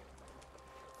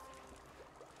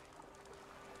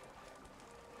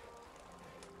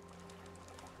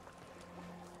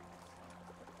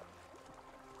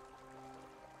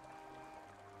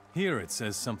 Here it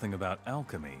says something about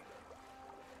alchemy.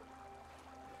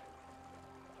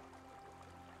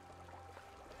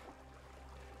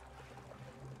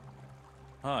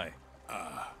 Hi.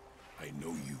 I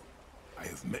know you. I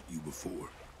have met you before.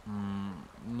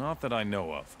 Not that I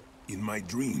know of. In my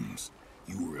dreams,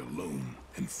 you were alone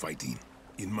and fighting.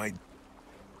 In my...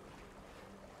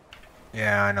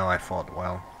 Yeah, I know, I fought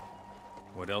well.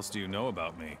 What else do you know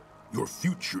about me? Your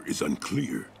future is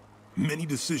unclear. Many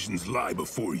decisions lie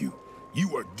before you.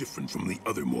 You are different from the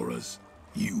other Moras.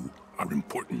 You are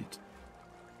important.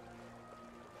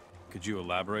 Could you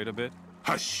elaborate a bit?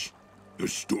 Hush! Your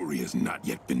story has not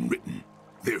yet been written.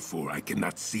 Therefore, I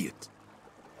cannot see it.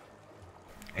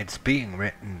 It's being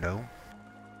written, though.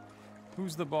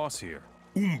 Who's the boss here?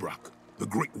 Umbrak, the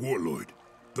great warlord.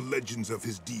 The legends of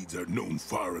his deeds are known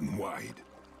far and wide.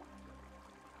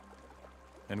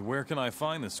 And where can I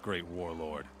find this great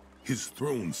warlord? His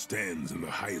throne stands in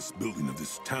the highest building of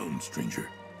this town, stranger.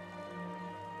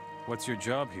 What's your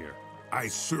job here? I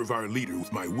serve our leader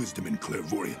with my wisdom and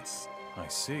clairvoyance. I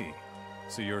see.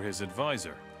 So you're his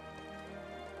advisor.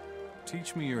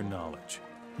 Teach me your knowledge.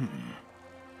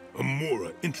 A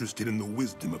Mora interested in the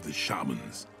wisdom of the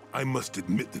shamans. I must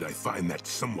admit that I find that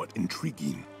somewhat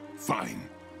intriguing. Fine.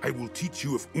 I will teach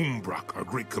you if Umbrak, our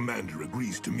great commander,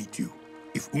 agrees to meet you.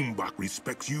 If Umbrak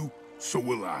respects you, so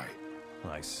will I.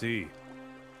 I see.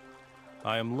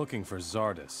 I am looking for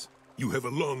Zardis. You have a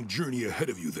long journey ahead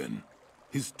of you then.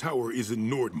 His tower is in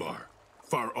Nordmar,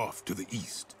 far off to the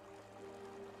east.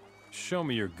 Show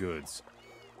me your goods.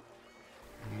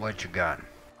 What you got?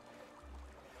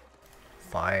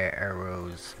 Fire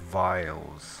arrows,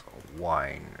 vials,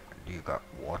 wine. Do you got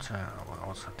water? I will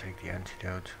also take the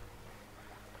antidote.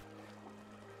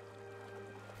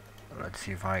 Let's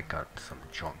see if I got some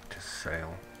junk to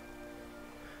sell.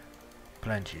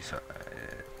 Plenty, so,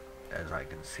 as I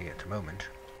can see at the moment.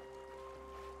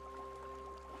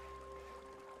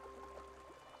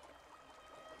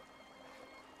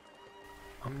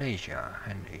 Amnesia,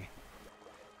 handy.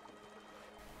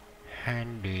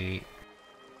 Handy.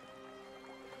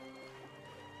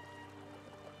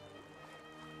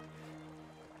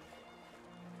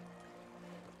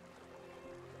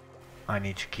 I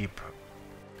need to keep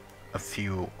a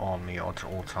few on me at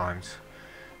all times,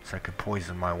 so I can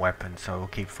poison my weapon, so I'll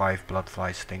keep 5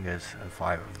 bloodfly stingers and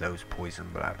 5 of those poison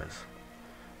blabbers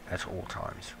at all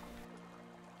times.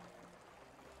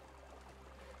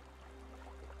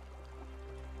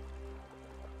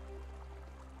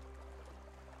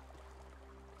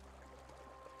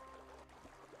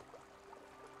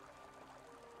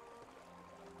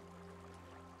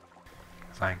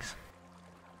 Thanks.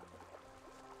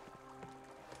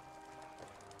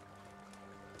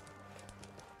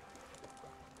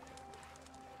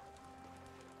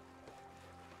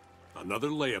 Another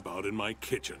layabout in my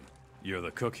kitchen. You're the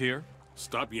cook here?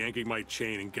 Stop yanking my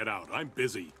chain and get out. I'm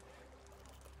busy.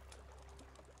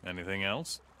 Anything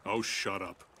else? Oh, shut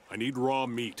up. I need raw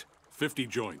meat. 50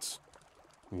 joints.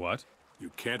 What?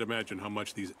 You can't imagine how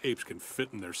much these apes can fit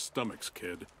in their stomachs,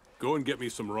 kid. Go and get me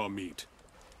some raw meat.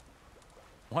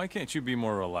 Why can't you be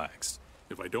more relaxed?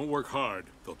 If I don't work hard,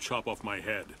 they'll chop off my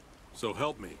head. So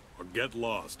help me, or get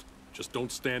lost. Just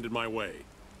don't stand in my way.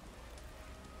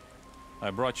 I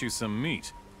brought you some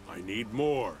meat. I need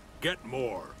more. Get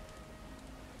more.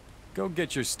 Go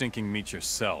get your stinking meat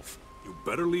yourself. You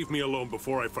better leave me alone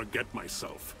before I forget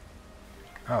myself.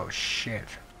 Oh shit.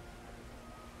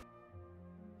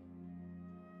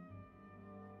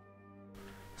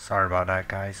 Sorry about that,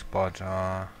 guys, but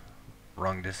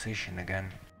wrong decision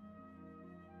again.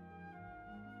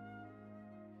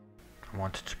 I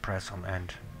wanted to press on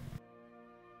end.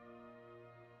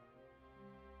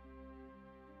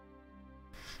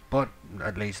 But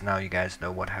at least now you guys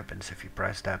know what happens if you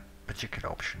press that particular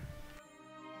option.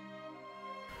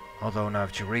 Although now I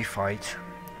have to refight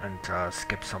and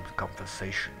skip some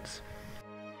conversations.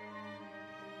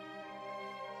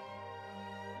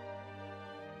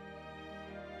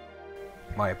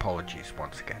 My apologies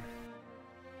once again.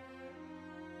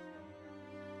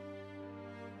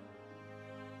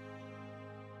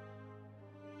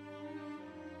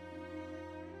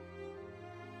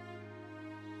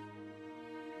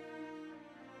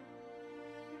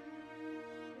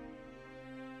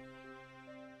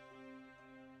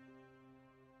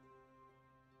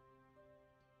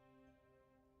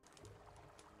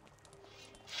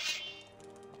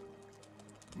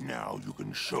 Now you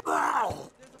can show.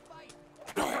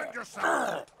 Defend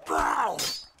yourself.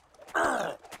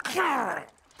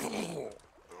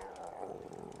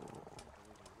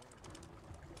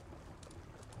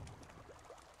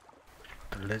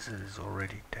 The lizard is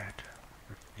already dead.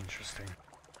 Interesting.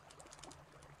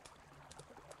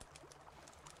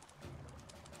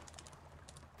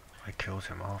 I killed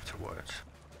him afterwards.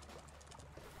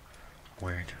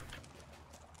 Weird.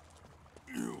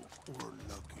 You were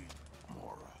lucky,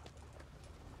 Mora.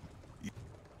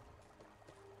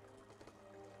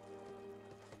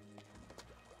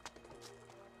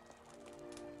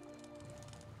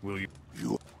 Will you?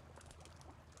 You.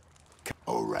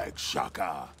 Orag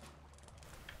Shaka.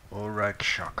 Orag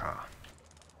Shaka.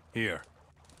 Here.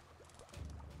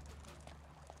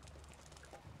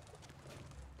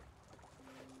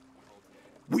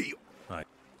 We. I.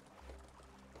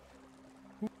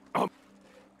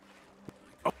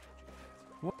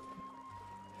 What?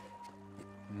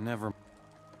 Never.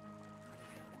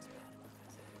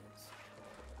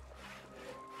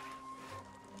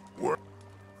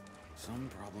 Some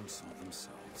problems solve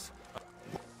themselves. I'll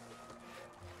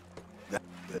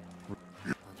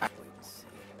just wait and see.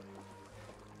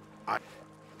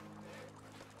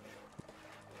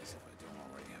 As if I don't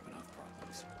already have enough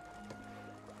problems.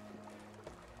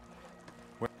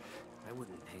 I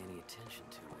wouldn't pay any attention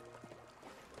to it.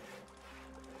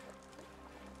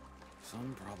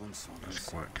 Some problems solve Let's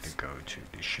themselves. quickly go to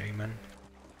the shaman.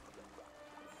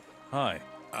 Hi.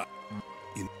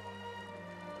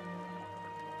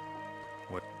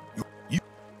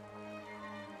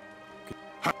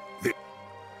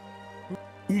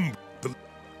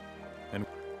 And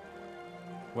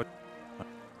what?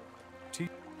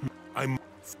 I'm.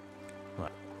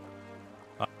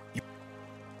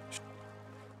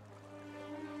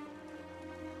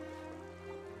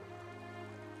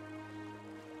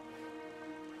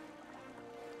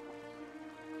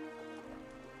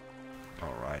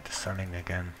 Alright, selling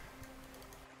again.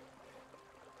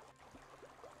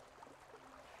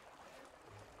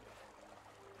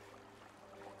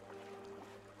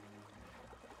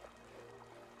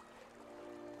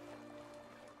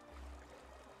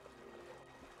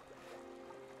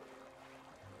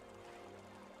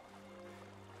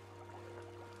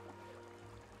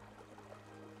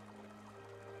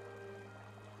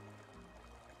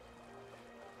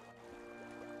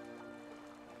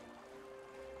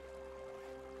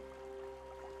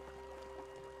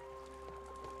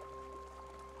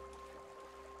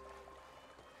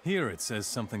 Here it says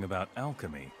something about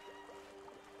alchemy.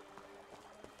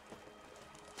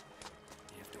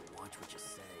 You have to watch what you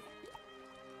say.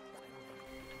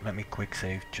 Let me quick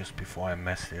save just before I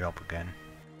mess it up again.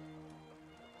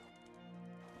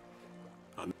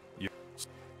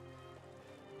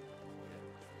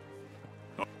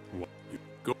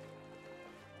 Go.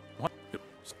 What?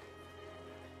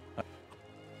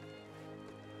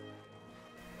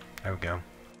 There we go.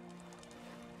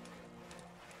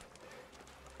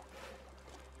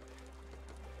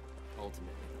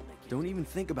 Don't even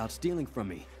think about stealing from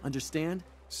me, understand?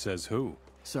 Says who?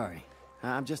 Sorry,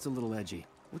 I'm just a little edgy.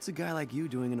 What's a guy like you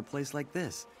doing in a place like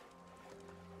this?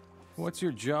 What's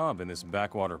your job in this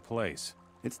backwater place?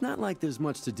 It's not like there's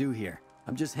much to do here.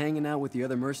 I'm just hanging out with the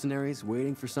other mercenaries,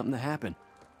 waiting for something to happen.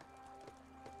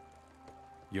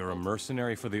 You're a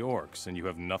mercenary for the orcs, and you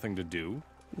have nothing to do?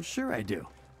 Well, sure I do.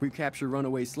 We capture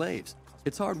runaway slaves.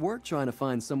 It's hard work trying to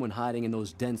find someone hiding in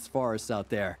those dense forests out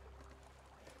there.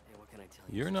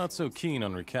 You're not so keen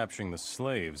on recapturing the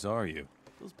slaves, are you?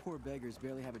 Those poor beggars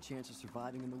barely have a chance of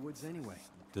surviving in the woods anyway.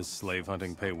 Does slave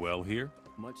hunting pay well here?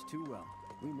 Much too well.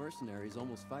 We mercenaries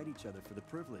almost fight each other for the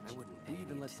privilege. We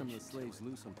even let some of the slaves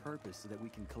loose on purpose so that we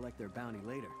can collect their bounty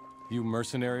later. You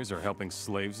mercenaries are helping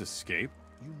slaves escape?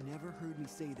 You never heard me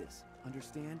say this.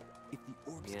 Understand? If the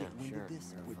orcs get wind of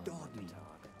this, we're dog meat.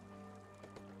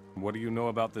 What do you know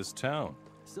about this town?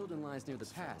 Silden lies near the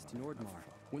pass to Nordmar.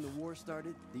 When the war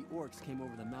started, the orcs came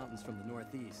over the mountains from the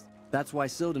northeast. That's why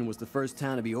Silden was the first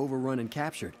town to be overrun and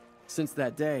captured. Since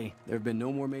that day, there have been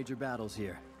no more major battles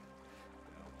here.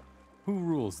 Who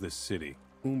rules this city?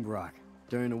 Umbrock.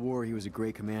 During the war, he was a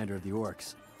great commander of the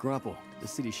orcs. Grumple, the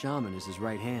city shaman, is his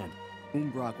right hand.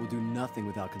 Umbrock will do nothing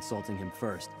without consulting him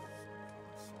first.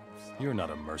 You're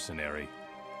not a mercenary.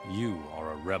 You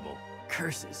are a rebel.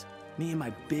 Curses. Me and my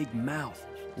big mouth.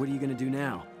 What are you gonna do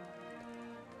now?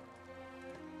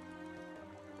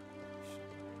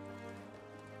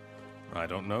 I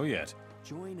don't know yet.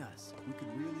 Join us. We could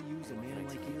really use a man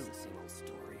like you.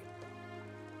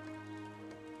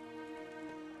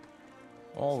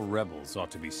 All rebels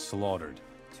ought to be slaughtered.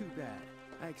 Too bad.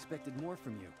 I expected more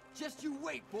from you. Just you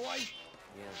wait, boy!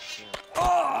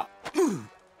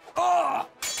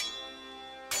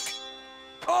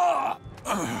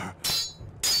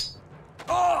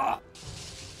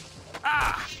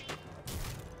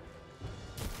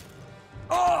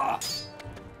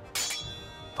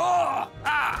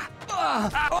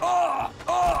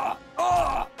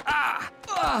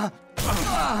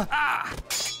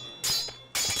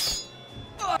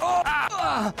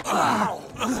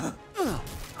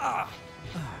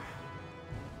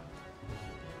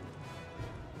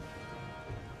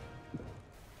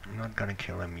 I'm not gonna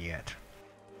kill him yet.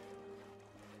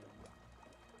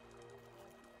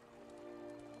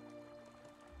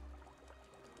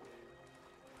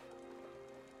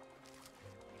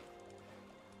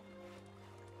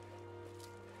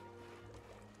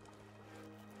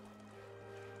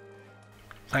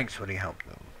 Thanks for the help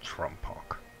though,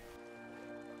 Trumpok.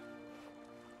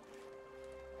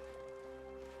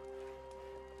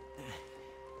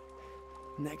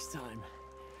 Next time,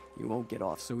 you won't get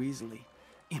off so easily.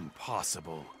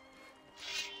 Impossible.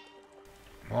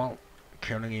 Well,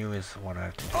 killing you is what I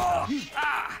have to do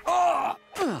now.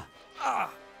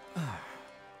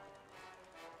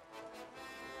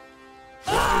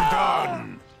 Well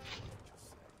done!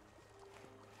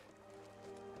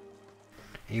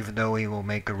 Even though he will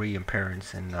make a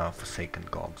reappearance in Forsaken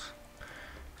Gods.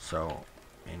 So,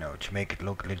 you know, to make it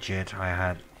look legit,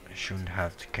 shouldn't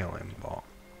have to kill him, but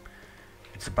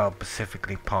it's about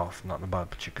specifically path, not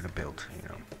about particular build, you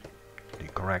know. The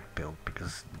correct build,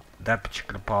 because that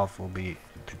particular path will be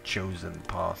the chosen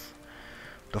path.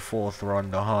 The fourth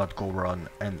run, the hardcore run,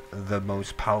 and the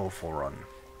most powerful run.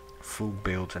 Full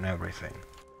build and everything.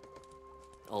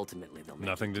 Ultimately, they'll make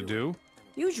Nothing to do?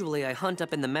 Usually, I hunt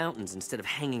up in the mountains instead of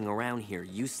hanging around here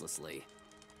uselessly.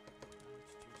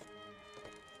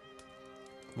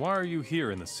 Why are you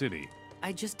here in the city?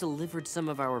 I just delivered some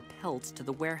of our pelts to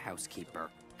the warehouse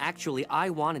keeper. Actually, I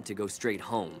wanted to go straight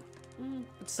home.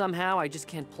 But somehow, I just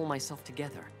can't pull myself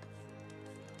together.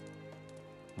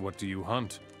 What do you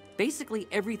hunt? Basically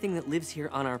everything that lives here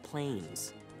on our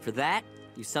plains. For that,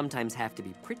 you sometimes have to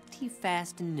be pretty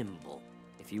fast and nimble.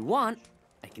 If you want,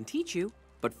 I can teach you.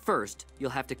 But first, you'll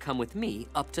have to come with me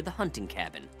up to the hunting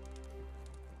cabin.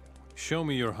 Show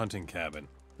me your hunting cabin.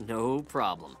 No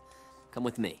problem. Come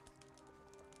with me.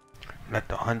 Let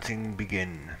the hunting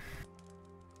begin.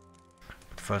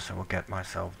 But first I will get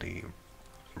myself the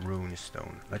rune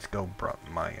stone. Let's go,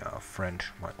 my friend,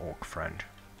 my orc friend.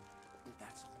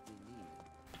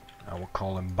 I will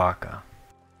call him Baka.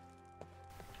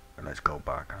 Let's go,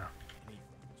 Baka.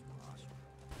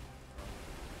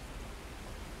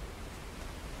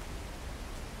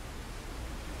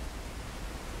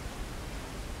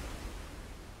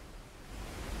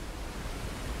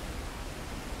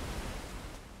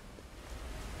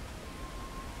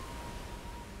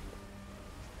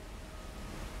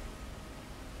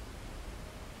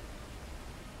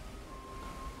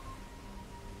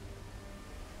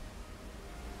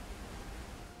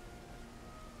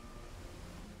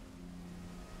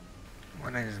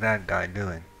 What is that guy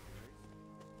doing?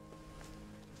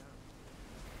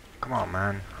 Come on,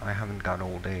 man. I haven't got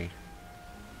all day.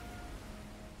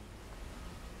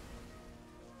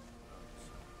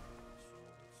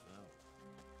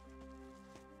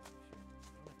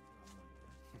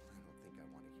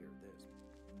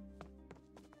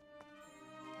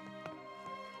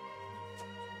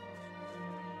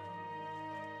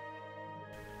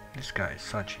 This guy is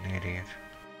such an idiot.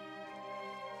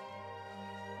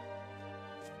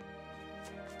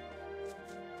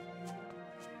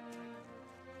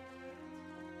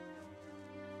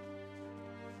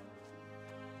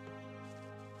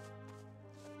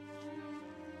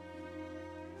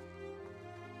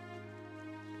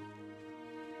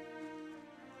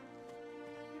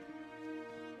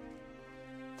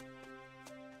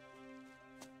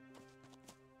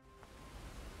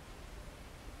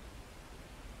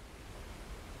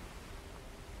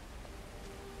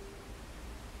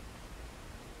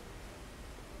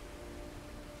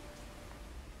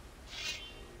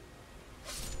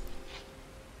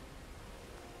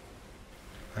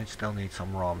 I still need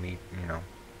some raw meat, you know.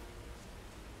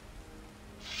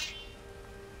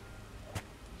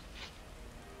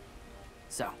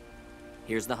 So,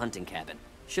 here's the hunting cabin.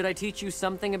 Should I teach you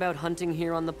something about hunting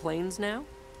here on the plains now?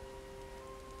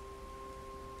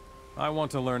 I want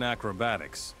to learn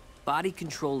acrobatics. Body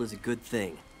control is a good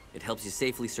thing. It helps you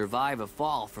safely survive a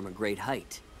fall from a great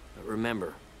height. But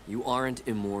remember, you aren't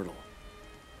immortal.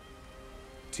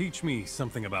 Teach me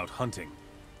something about hunting.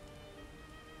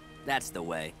 That's the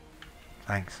way.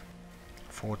 Thanks.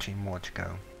 14 more to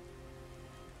go.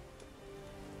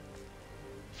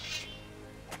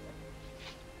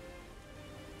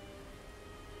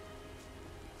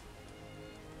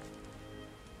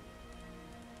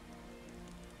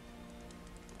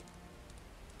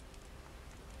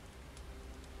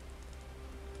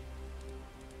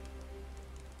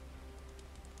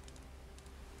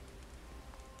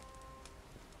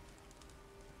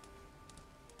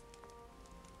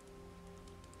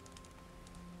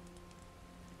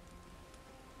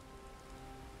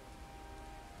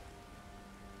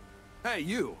 Hey,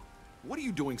 you! What are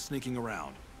you doing sneaking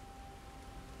around?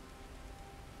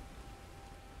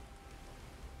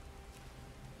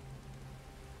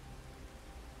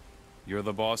 You're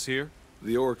the boss here?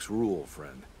 The orcs rule,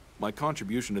 friend. My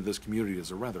contribution to this community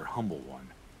is a rather humble one.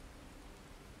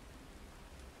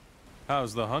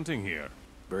 How's the hunting here?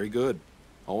 Very good.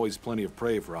 Always plenty of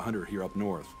prey for a hunter here up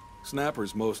north.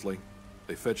 Snappers, mostly.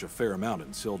 They fetch a fair amount in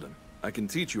Silden. I can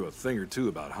teach you a thing or two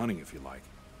about hunting if you like.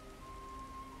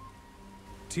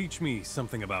 Teach me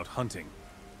something about hunting.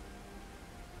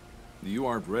 You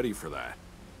aren't ready for that.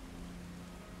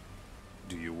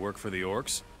 Do you work for the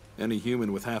orcs? Any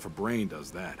human with half a brain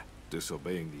does that.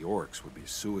 Disobeying the orcs would be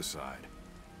suicide.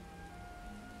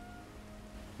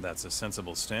 That's a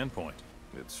sensible standpoint.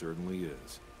 It certainly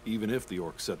is. Even if the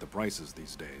orcs set the prices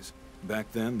these days.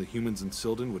 Back then, the humans in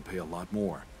Silden would pay a lot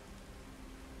more.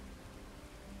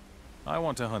 I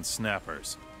want to hunt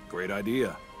snappers. Great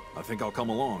idea. I think I'll come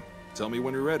along. Tell me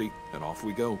when you're ready, and off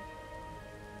we go.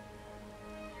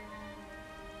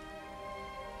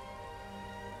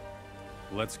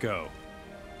 Let's go.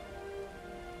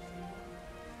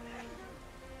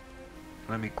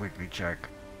 Let me quickly check.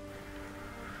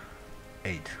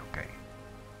 8, okay.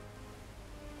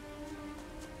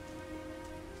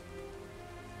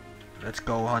 Let's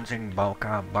go hunting,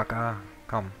 Baka.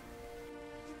 Come.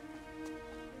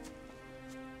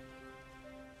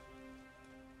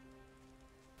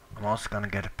 I'm also gonna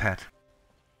get a pet.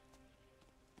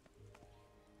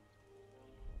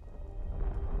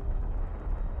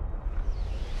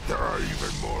 There are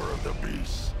even more of the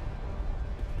beasts.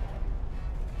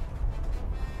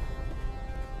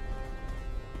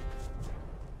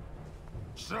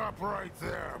 Stop right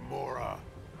there, Mora.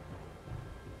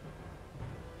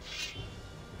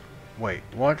 Wait,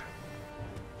 what?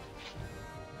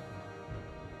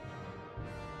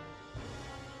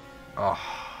 Oh.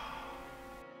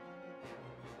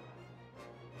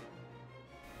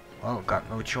 Well, got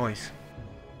no choice.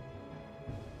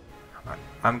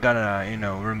 I'm gonna, you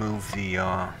know, remove the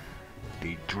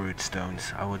Druid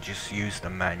stones. I will just use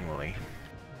them manually.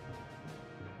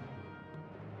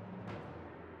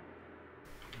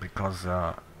 Because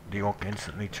the orc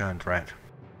instantly turned red.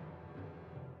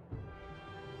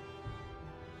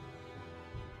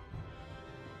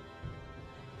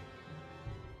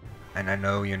 And I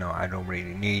know, you know, I don't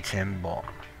really need him, but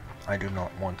I do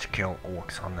not want to kill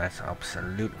orcs unless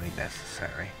absolutely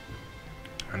necessary.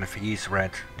 And if he is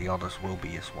red, the others will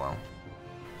be as well.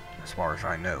 As far as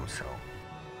I know, so.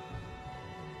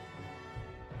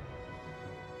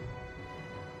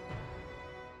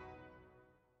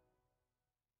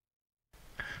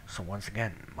 So once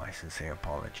again, my sincere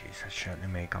apologies. I certainly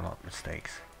make a lot of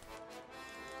mistakes.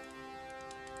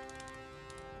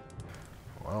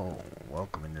 Well,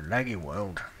 welcome in the laggy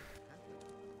world.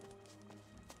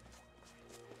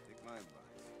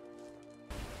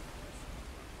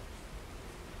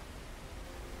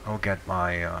 I'll get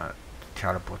my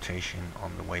teleportation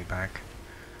on the way back.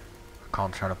 I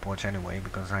can't teleport anyway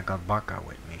because I got Baka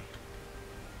with me.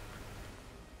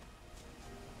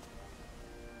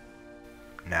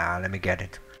 Nah, let me get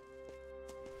it.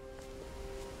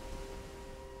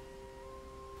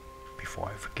 Before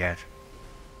I forget.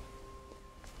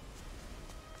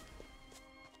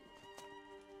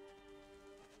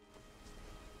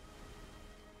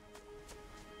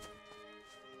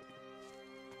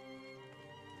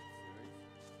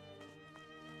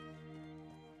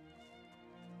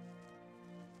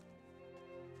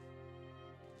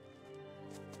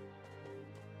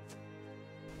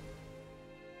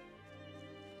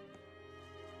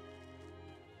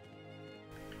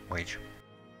 Wait.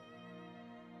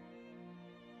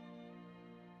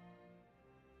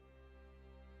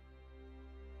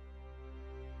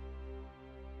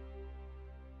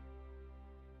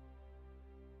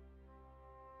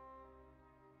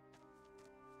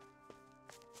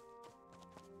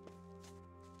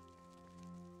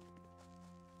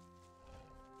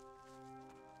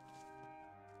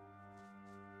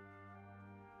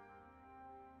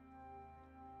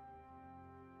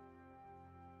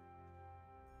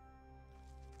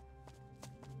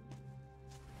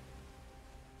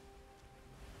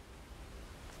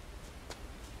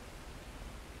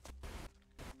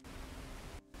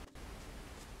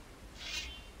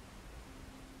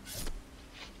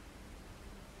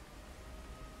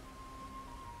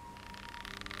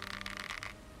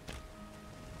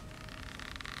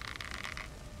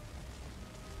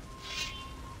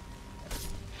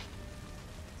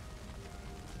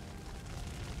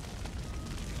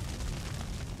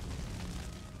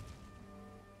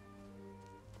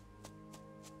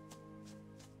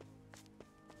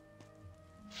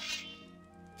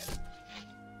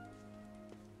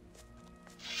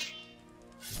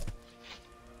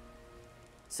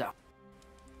 So.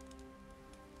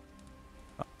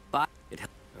 But it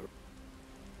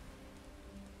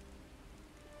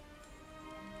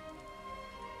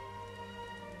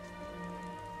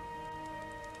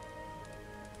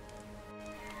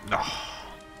No.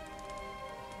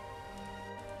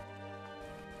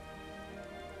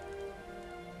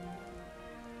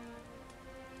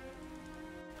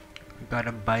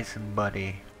 Gotta buy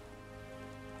somebody.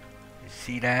 You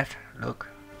see that? Look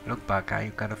Baka,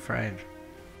 you got a friend.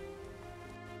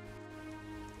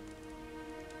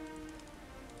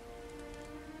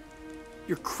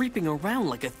 You're creeping around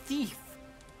like a thief.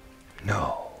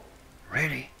 No.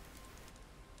 Really?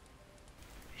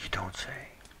 You don't say.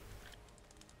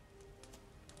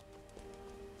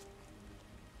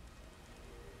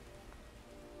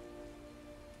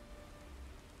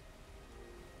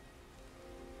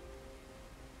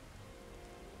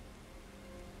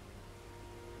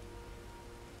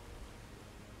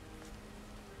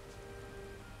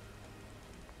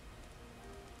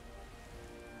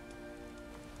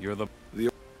 You're the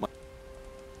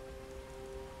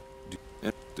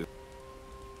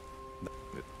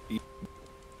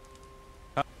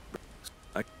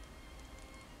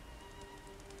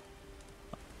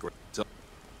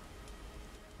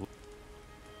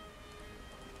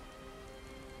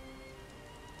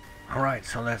Alright,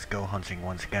 so let's go hunting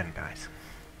once again, guys.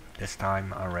 This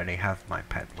time I already have my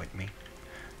pet with me,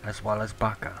 as well as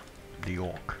Baka, the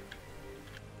orc.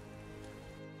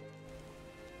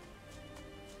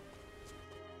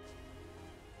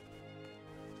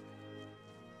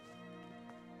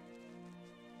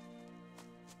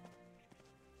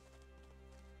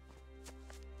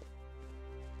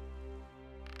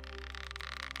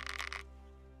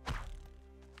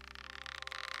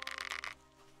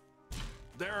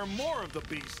 There are more of the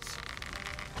beasts.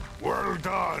 Well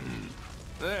done.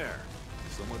 There.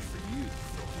 So much for you,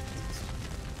 filthy.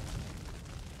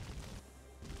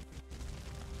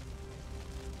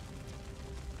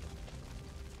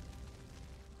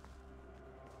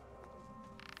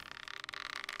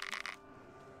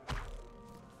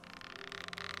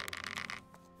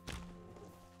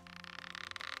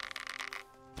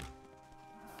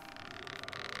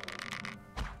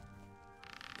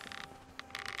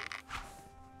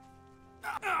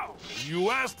 You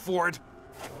asked for it.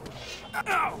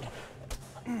 Ow!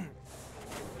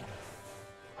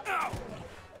 Ow!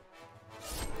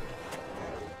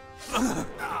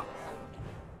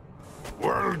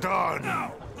 Well done.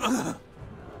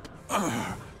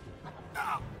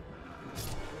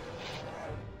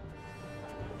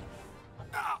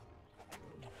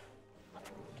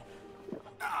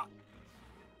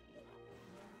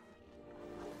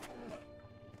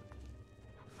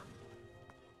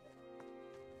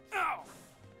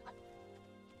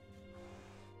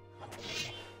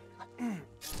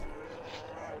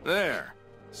 There.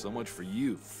 So much for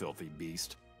you, filthy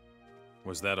beast.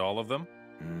 Was that all of them?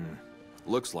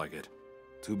 Looks like it.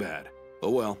 Too bad. Oh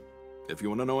well. If you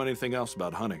want to know anything else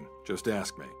about hunting, just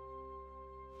ask me.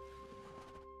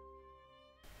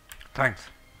 Thanks.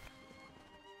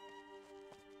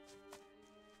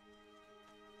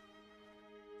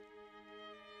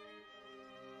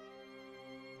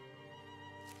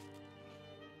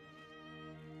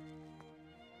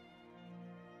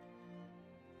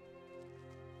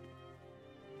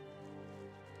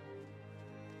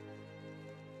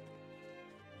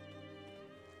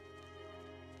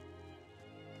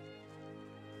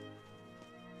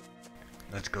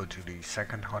 Let's go to the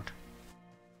second hunt.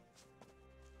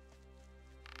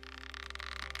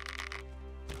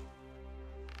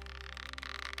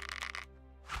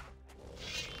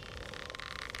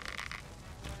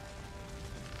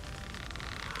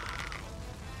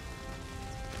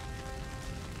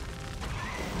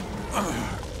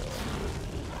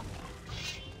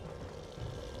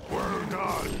 Well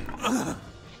done.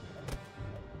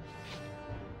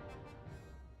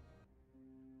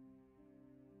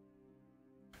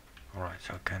 Alright,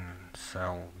 so I can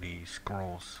sell the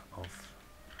scrolls of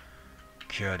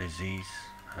cure disease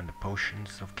and the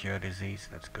potions of cure disease.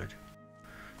 That's good.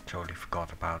 Totally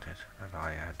forgot about it, that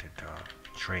I had it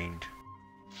trained.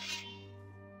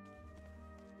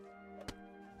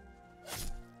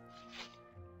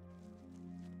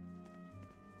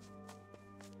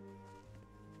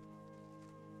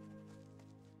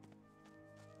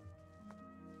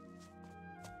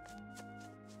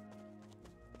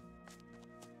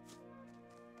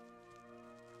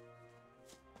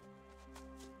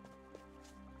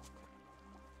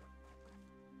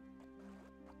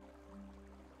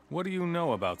 What do you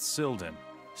know about Silden?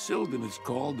 Silden is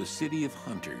called the City of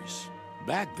Hunters.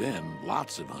 Back then,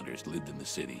 lots of hunters lived in the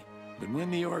city. But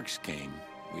when the orcs came,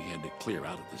 we had to clear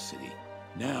out of the city.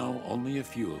 Now, only a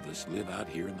few of us live out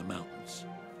here in the mountains.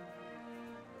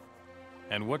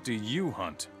 And what do you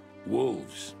hunt?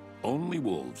 Wolves. Only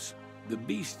wolves. The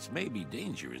beasts may be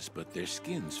dangerous, but their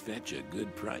skins fetch a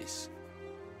good price.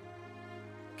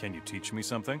 Can you teach me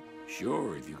something?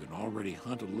 Sure, if you can already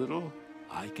hunt a little,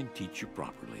 I can teach you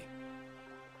properly.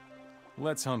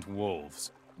 Let's hunt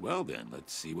wolves. Well then,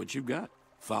 let's see what you've got.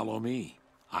 Follow me.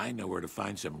 I know where to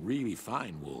find some really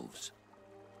fine wolves.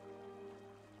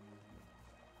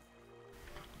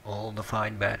 All the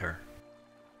fine better.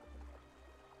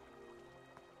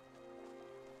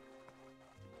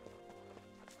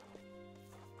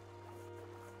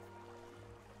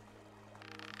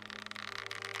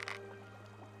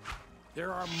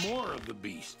 There are more of the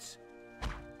beasts.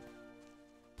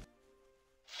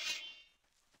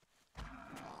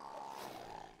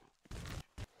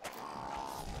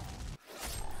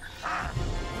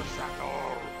 Was that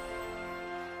all?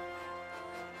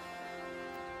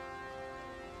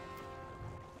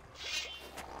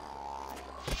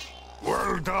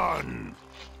 Well done.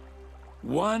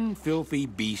 One filthy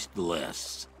beast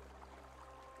less.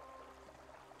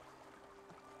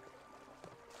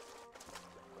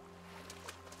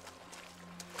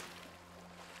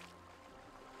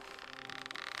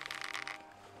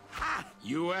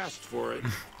 You asked for it.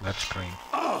 That's great.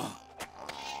 Oh!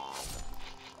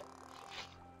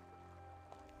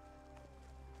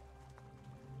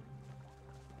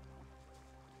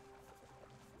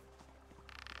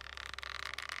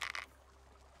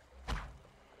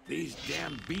 These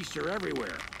damn beasts are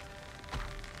everywhere.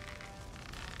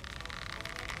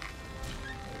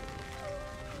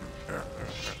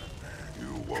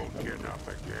 You won't get up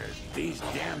again. These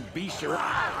damn beasts are...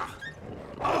 Ah!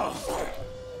 Oh!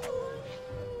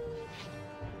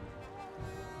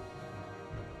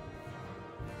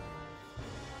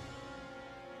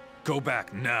 Go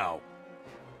back now.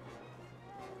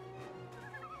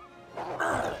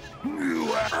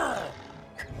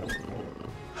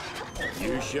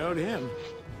 You showed him.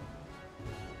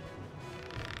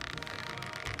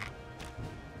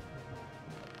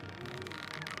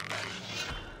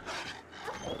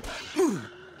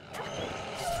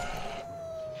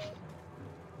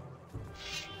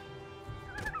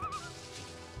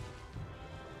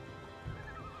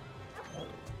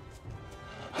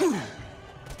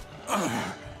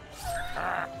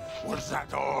 Was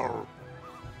that all?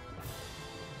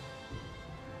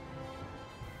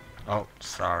 Oh,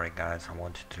 sorry guys, I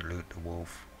wanted to loot the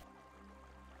wolf.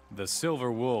 The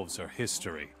silver wolves are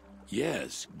history.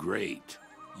 Yes, great.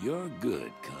 You're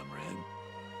good, comrade.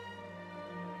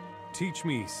 Teach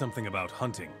me something about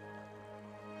hunting.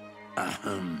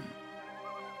 Ahem.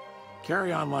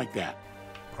 Carry on like that.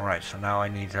 Alright, so now I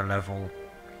need a level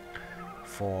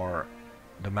for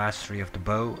the mastery of the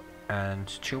bow And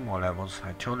 2 more levels.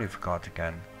 I totally forgot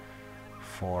again.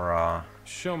 For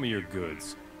show me your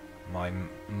goods. My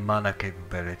mana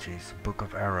capabilities. Book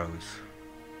of Arrows.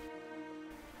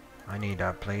 I need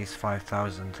that, please.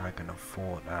 5,000. I can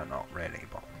afford that. Not really,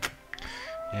 but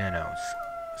you know,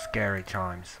 scary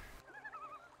times.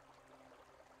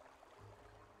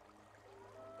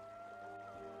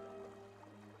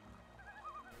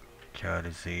 Cure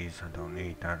disease. I don't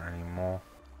need that anymore.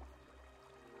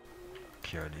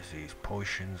 Cure disease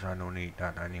potions. I don't need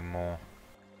that anymore.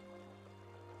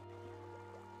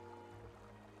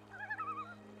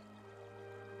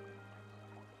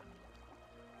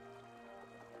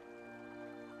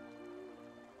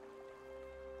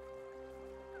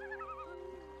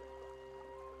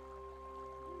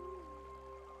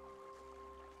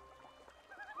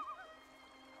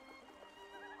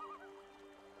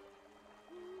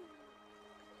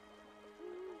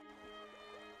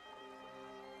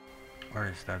 Where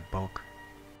is that book?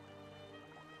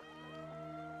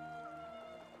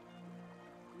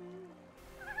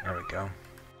 There we go.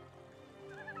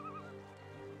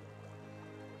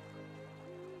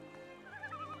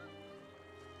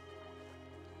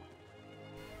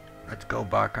 Let's go,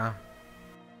 Baka.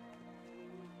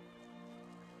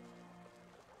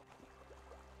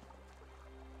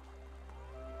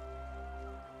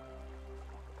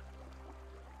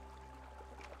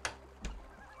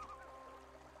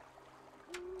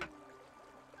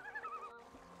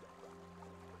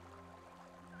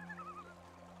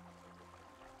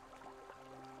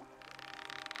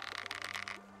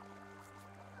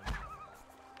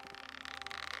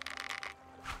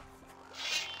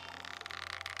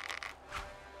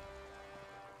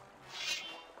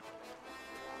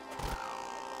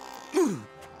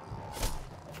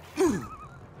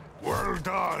 Well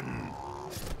done!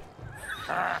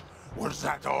 Ha! Was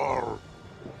that all?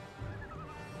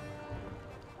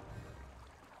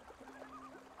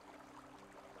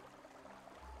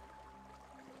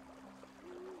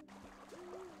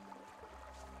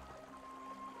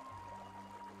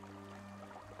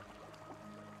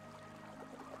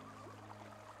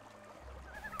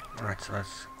 Alright, so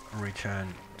let's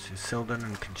return to Silden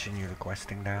and continue the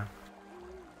questing there.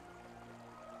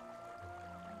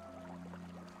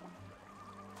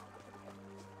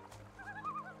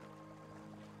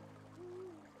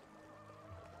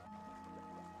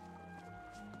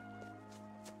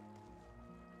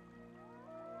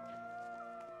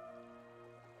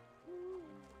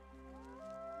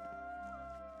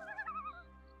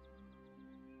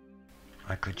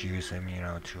 I could use him, you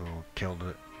know, to kill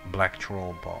the black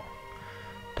troll, but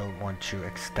don't want to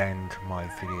extend my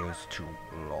videos too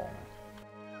long.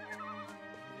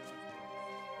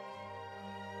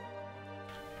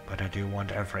 But I do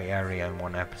want every area in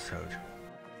one episode.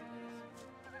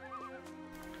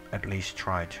 At least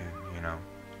try to, you know.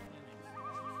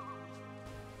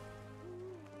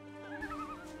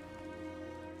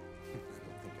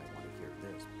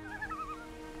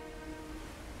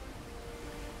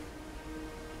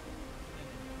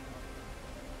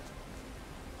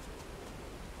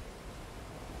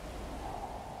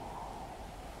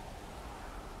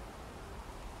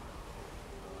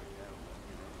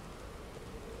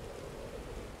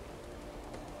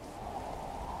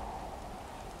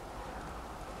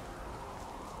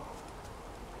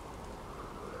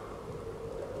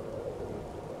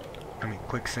 I mean,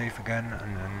 quick save again,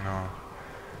 and then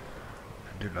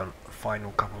do the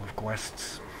final couple of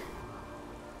quests.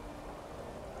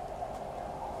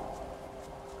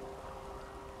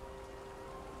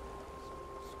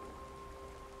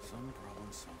 Some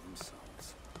problems solve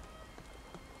themselves.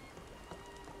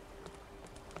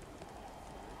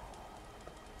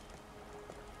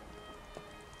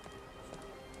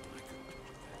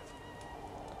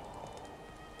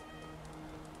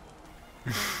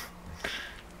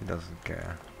 He doesn't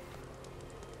care.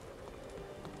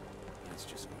 That's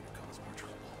just going to cause more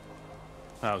trouble.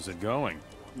 How's it going?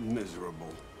 Miserable.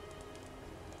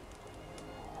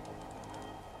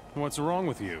 What's wrong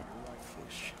with you?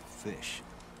 Fish. Fish.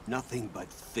 Nothing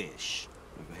but fish.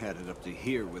 I've had it up to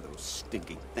here with those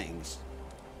stinking things.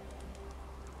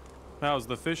 How's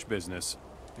the fish business?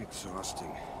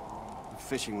 Exhausting. I'm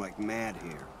fishing like mad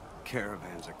here.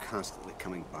 Caravans are constantly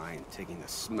coming by and taking the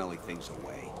smelly things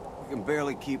away. We can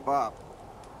barely keep up.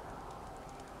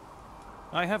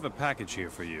 I have a package here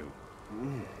for you.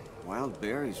 Wild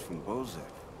berries from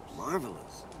Bozek.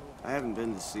 Marvelous. I haven't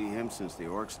been to see him since the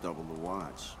orcs doubled the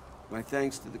watch. My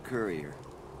thanks to the courier.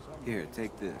 Here,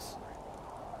 take this.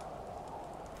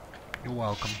 You're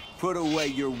welcome. Put away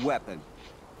your weapon.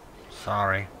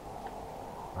 Sorry.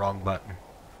 Wrong button.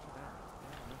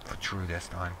 For true this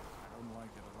time.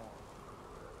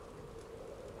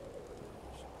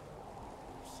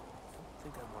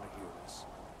 think I want to hear this.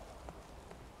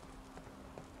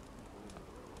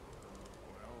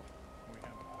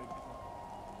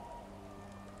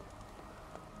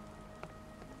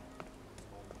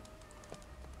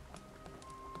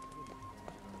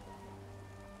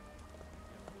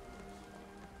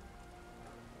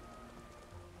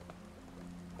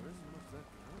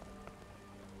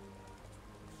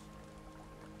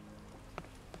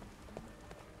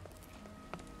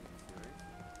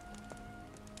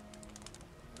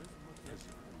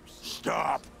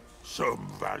 Stop! Some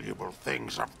valuable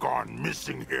things have gone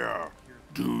missing here.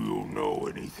 Do you know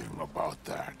anything about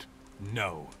that?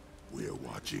 No. We're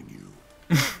watching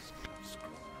you.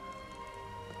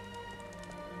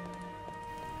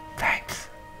 Thanks.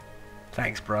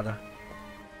 Thanks, brother.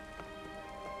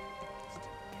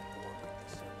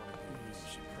 You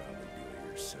should probably do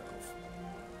it yourself.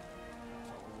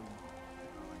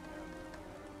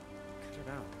 Cut it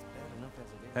out. It's bad enough as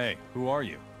it is. Hey, who are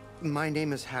you? My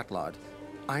name is Hatlod.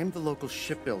 I'm the local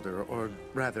shipbuilder, or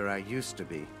rather, I used to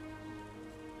be.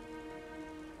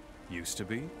 Used to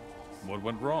be? What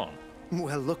went wrong?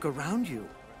 Well, look around you.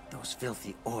 Those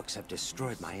filthy orcs have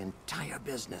destroyed my entire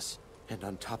business. And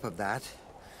on top of that,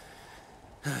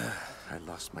 I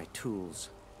lost my tools.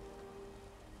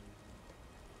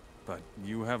 But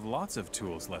you have lots of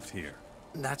tools left here.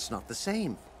 That's not the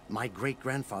same. My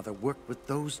great-grandfather worked with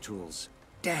those tools.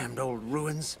 Damned old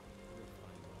ruins.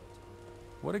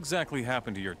 What exactly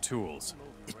happened to your tools?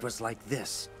 It was like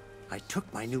this. I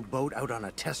took my new boat out on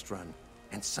a test run,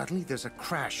 and suddenly there's a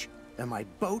crash, and my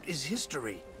boat is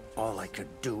history. All I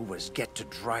could do was get to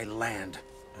dry land.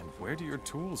 And where do your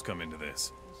tools come into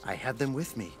this? I had them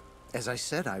with me. As I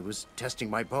said, I was testing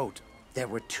my boat. There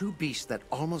were two beasts that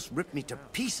almost ripped me to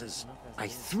pieces. I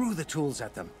threw the tools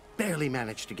at them, barely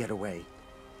managed to get away.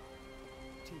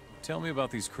 Tell me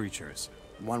about these creatures.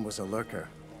 One was a lurker.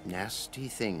 Nasty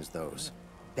things, those.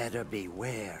 Better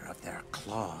beware of their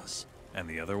claws. And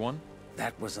the other one?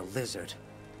 That was a lizard.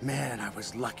 Man, I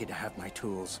was lucky to have my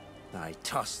tools. I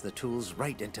tossed the tools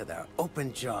right into their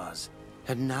open jaws.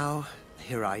 And now,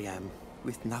 here I am,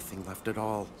 with nothing left at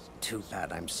all. Too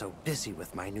bad I'm so busy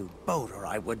with my new boat, or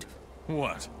I would...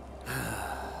 What?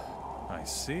 I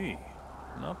see.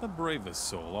 Not the bravest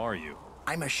soul, are you?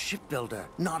 I'm a shipbuilder,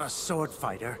 not a sword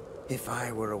fighter. If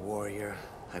I were a warrior,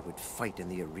 I would fight in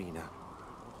the arena.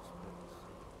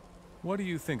 What do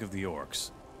you think of the orcs?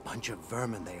 Bunch of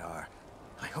vermin they are.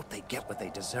 I hope they get what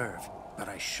they deserve, but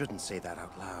I shouldn't say that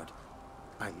out loud.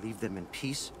 I leave them in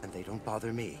peace, and they don't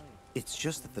bother me. It's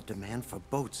just that the demand for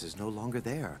boats is no longer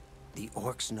there. The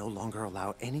orcs no longer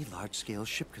allow any large-scale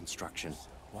ship construction.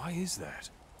 Why is that?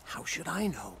 How should I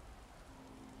know?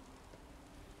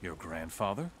 Your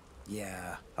grandfather?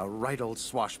 Yeah, a right old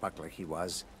swashbuckler he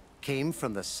was. Came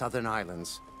from the southern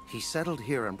islands. He settled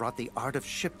here and brought the art of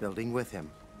shipbuilding with him.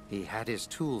 He had his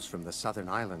tools from the southern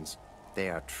islands. They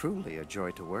are truly a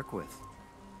joy to work with.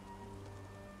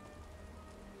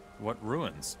 What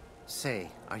ruins? Say,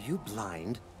 are you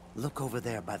blind? Look over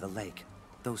there by the lake.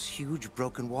 Those huge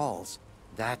broken walls.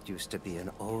 That used to be an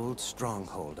old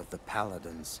stronghold of the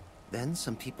Paladins. Then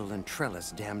some people in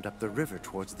Trellis dammed up the river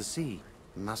towards the sea.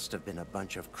 Must have been a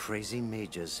bunch of crazy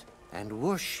mages. And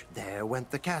whoosh, there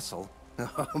went the castle.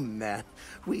 Oh man,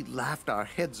 we laughed our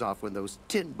heads off when those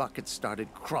tin buckets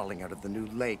started crawling out of the new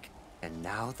lake. And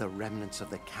now the remnants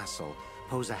of the castle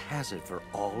pose a hazard for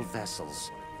all vessels.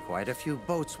 Quite a few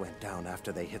boats went down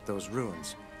after they hit those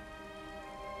ruins.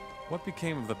 What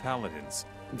became of the Paladins?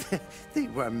 They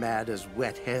were mad as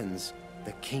wet hens.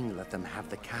 The king let them have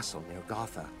the castle near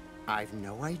Gotha. I've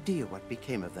no idea what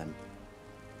became of them.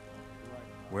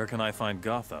 Where can I find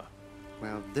Gotha?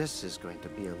 Well, this is going to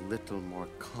be a little more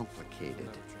complicated.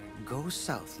 Go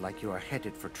south like you are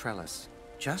headed for Trellis.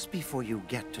 Just before you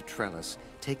get to Trellis,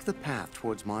 take the path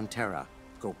towards Montera.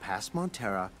 Go past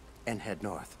Montera and head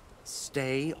north.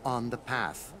 Stay on the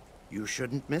path. You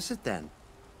shouldn't miss it then.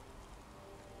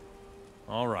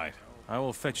 All right. I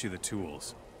will fetch you the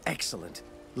tools. Excellent.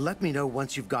 Let me know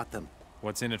once you've got them.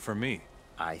 What's in it for me?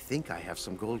 I think I have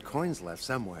some gold coins left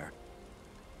somewhere.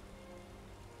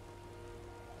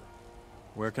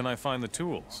 Where can I find the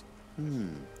tools?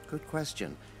 Good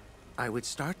question. I would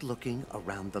start looking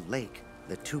around the lake.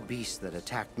 The two beasts that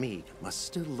attacked me must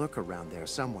still lurk around there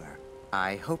somewhere.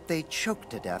 I hope they choke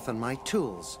to death on my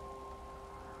tools.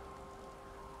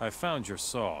 I found your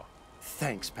saw.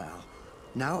 Thanks, pal.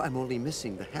 Now I'm only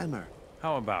missing the hammer.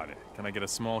 How about it? Can I get a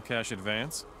small cash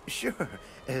advance? Sure,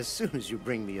 as soon as you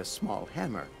bring me a small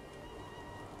hammer.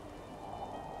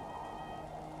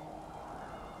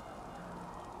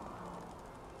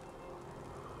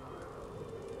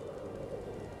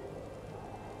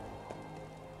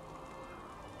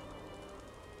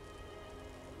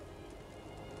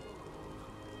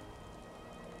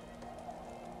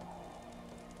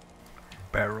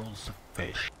 barrels of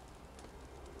fish.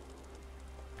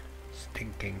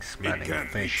 Stinking, smelling It can't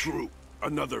fish. be true.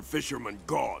 Another fisherman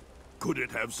gone. Could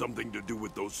it have something to do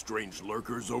with those strange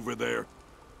lurkers over there?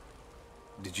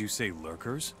 Did you say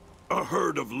lurkers? A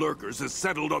herd of lurkers has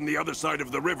settled on the other side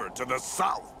of the river to the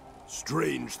south.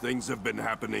 Strange things have been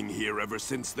happening here ever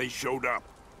since they showed up.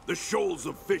 The shoals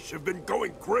of fish have been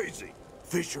going crazy.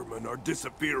 Fishermen are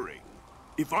disappearing.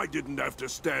 If I didn't have to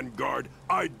stand guard,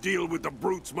 I'd deal with the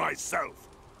brutes myself.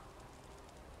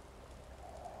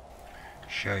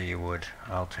 Sure you would.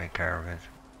 I'll take care of it.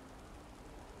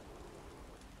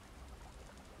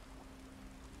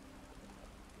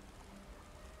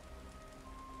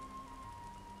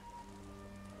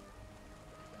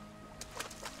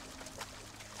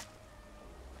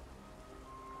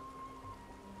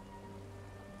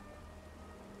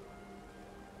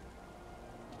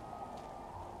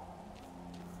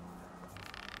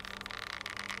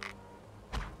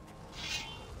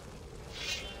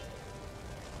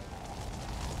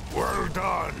 Well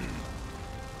done.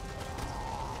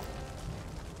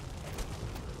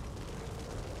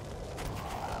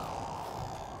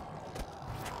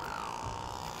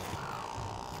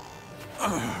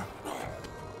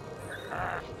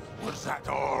 Was that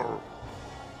all?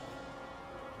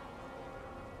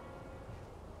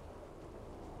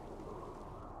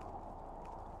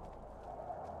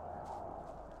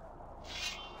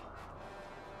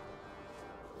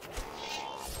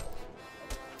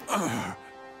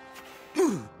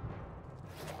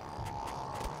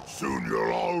 Soon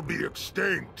you'll all be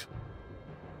extinct.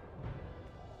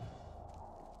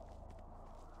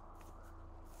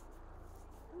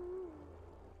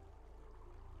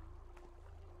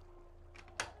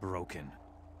 Broken.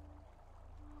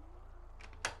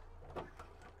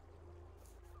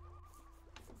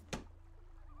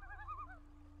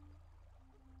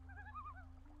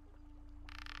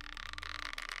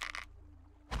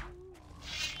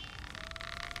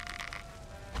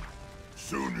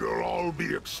 Soon you'll all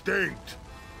be extinct.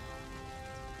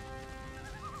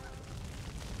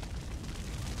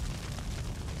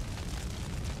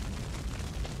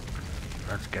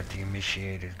 Let's get the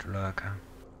initiated lurker.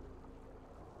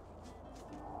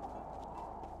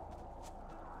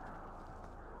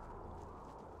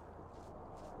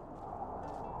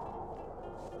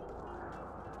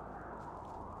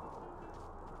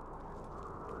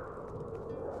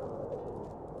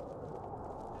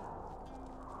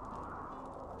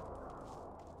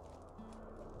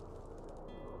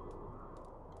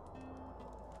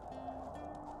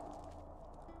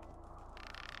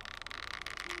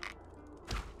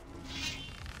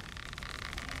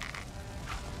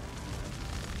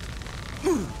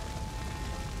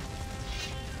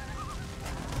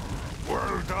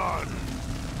 Well done.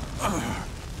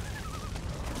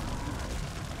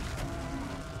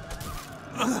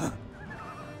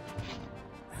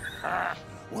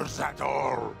 Was that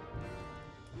all?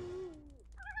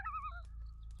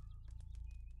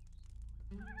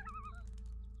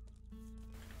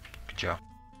 Good job.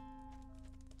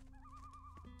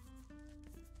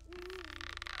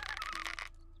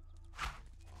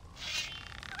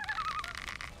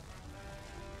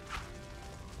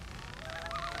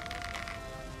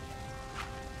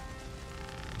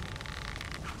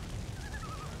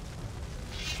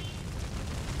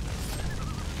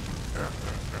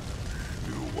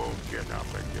 You won't get up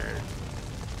again.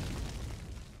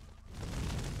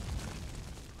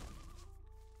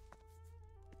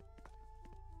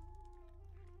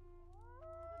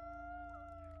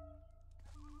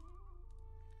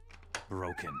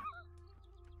 Broken.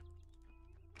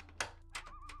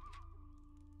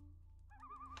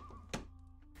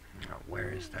 Now, where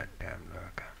is that damn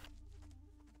lurker?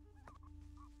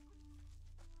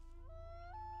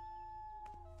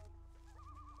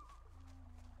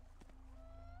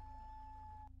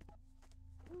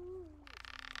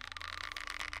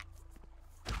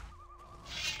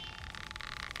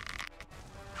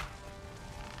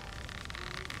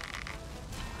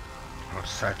 Or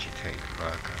sagitate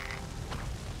lurker.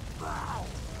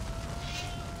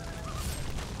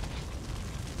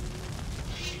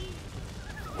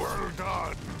 Well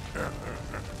done.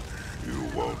 You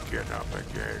won't get up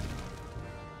again.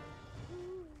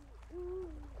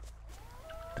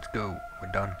 Let's go.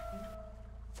 We're done.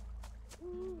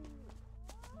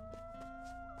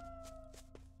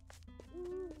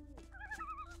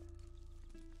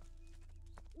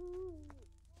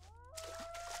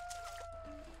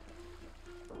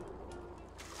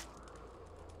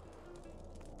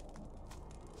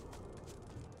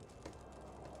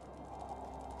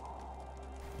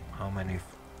 How many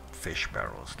fish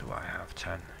barrels do I have?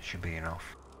 10. Should be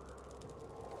enough.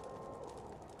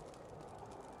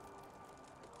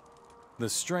 The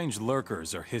strange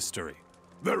lurkers are history.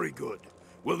 Very good.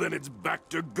 Well, then it's back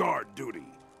to guard duty.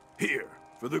 Here,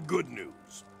 for the good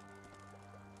news.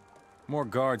 More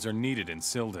guards are needed in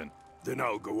Silden. Then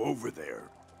I'll go over there.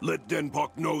 Let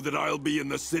Denpok know that I'll be in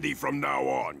the city from now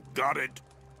on. Got it?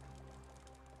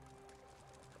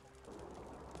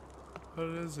 What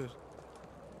is it?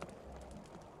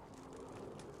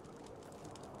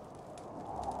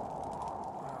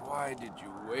 Why did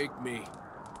you wake me?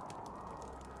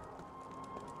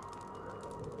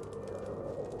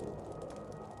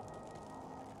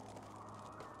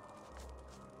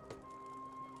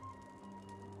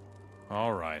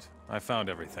 All right, I found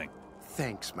everything.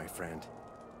 Thanks, my friend.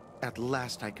 At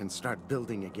last I can start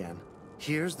building again.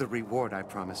 Here's the reward I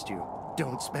promised you.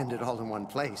 Don't spend it all in one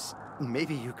place.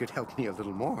 Maybe you could help me a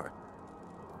little more.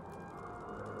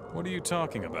 What are you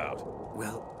talking about?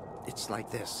 Well, it's like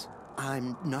this.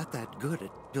 I'm not that good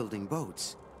at building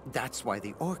boats. That's why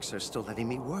the orcs are still letting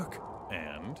me work.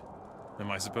 And?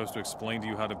 Am I supposed to explain to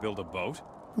you how to build a boat?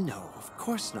 No, of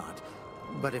course not.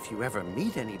 But if you ever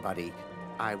meet anybody,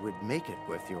 I would make it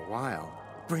worth your while.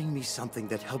 Bring me something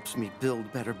that helps me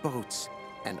build better boats.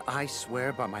 And I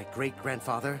swear by my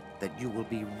great-grandfather that you will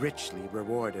be richly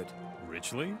rewarded.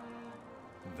 Richly?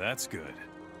 That's good.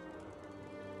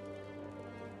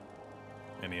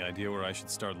 Any idea where I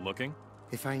should start looking?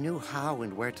 If I knew how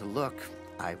and where to look,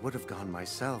 I would have gone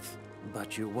myself.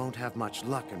 But you won't have much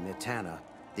luck in Mitana.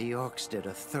 The orcs did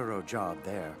a thorough job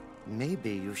there.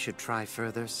 Maybe you should try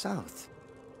further south.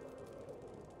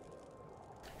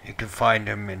 You can find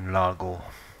him in Lago.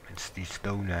 It's the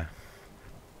stoner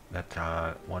that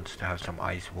wants to have some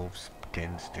ice wolf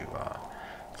skins to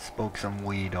smoke some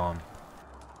weed on.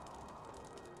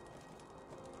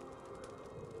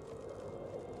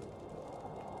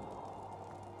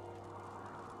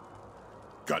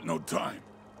 Got no time.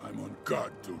 I'm on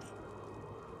guard duty.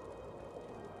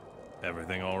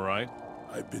 Everything all right?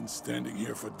 I've been standing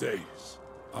here for days.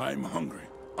 I'm hungry.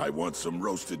 I want some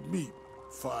roasted meat.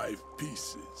 5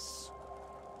 pieces.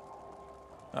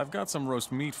 I've got some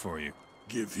roast meat for you.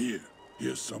 Give here.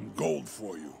 Here's some gold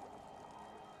for you.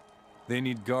 They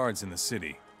need guards in the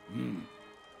city.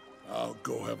 I'll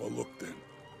go have a look then.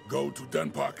 Go to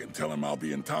Denpok and tell him I'll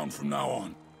be in town from now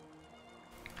on.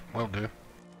 Will do.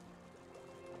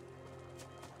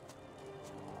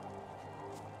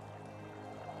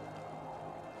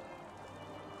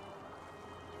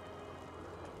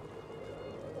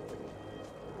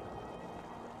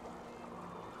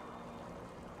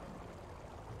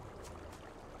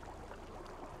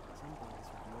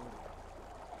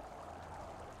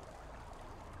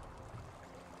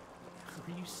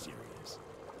 Are you serious?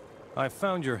 I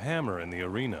found your hammer in the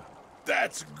arena.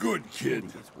 That's good, kid.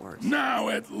 Now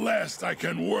at last I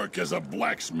can work as a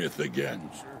blacksmith again.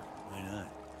 Sure, why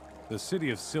not? The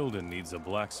city of Silden needs a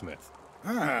blacksmith.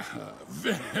 Ah,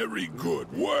 very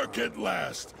good. Work at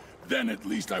last. Then at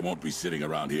least I won't be sitting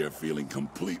around here feeling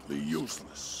completely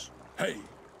useless. Hey,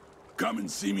 come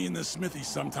and see me in the smithy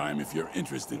sometime if you're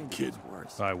interested, kid.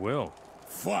 I will.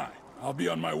 Fine. I'll be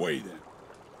on my way then.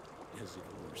 As if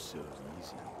it were so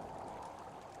easy.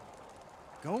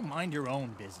 Go mind your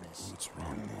own business. What's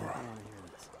wrong, Mora?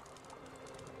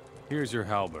 Here's your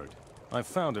halberd. I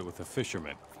found it with a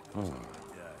fisherman. Oh.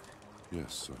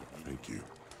 Yes, thank you.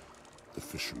 The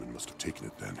fisherman must have taken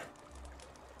it then.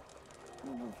 I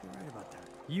don't know if you're right about that.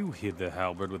 You hid the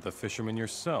halberd with the fisherman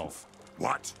yourself.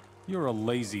 What? You're a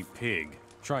lazy pig,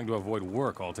 trying to avoid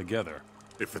work altogether.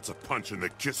 If it's a punch in the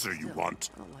kisser you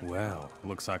want. Well,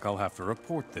 looks like I'll have to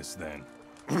report this then.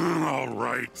 All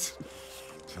right.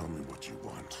 Tell me what you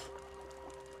want.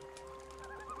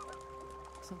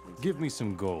 Give me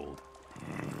some gold.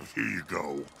 Here you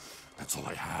go. That's all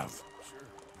I have. Sure,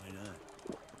 why not?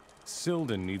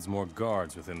 Silden needs more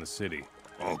guards within the city.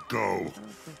 I'll go,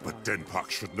 but Denpok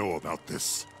should know about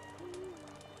this.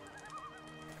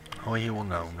 Oh, he will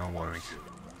know, no worries.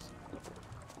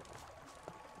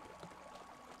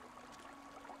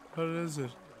 What is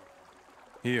it?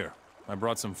 Here, I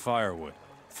brought some firewood.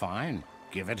 Fine,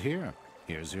 give it here.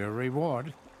 Here's your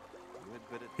reward.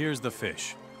 Here's the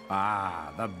fish.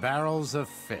 Ah, the barrels of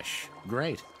fish.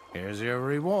 Great. Here's your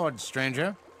reward,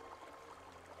 stranger.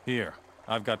 Here,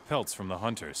 I've got pelts from the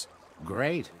hunters.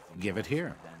 Great. Give it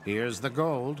here. Here's the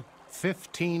gold.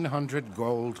 1,500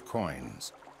 gold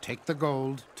coins. Take the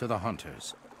gold to the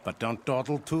hunters. But don't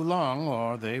dawdle too long,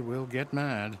 or they will get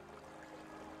mad.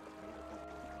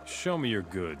 Show me your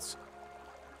goods.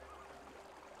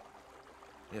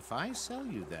 If I sell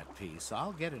you that piece,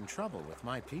 I'll get in trouble with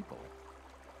my people.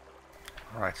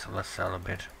 Alright, so let's sell a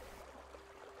bit.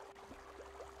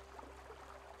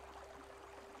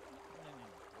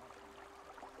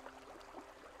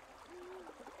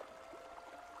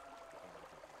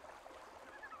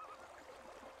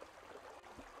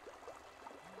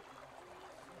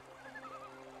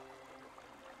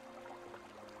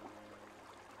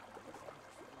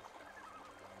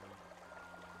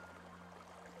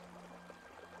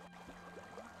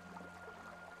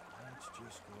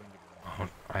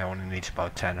 I only need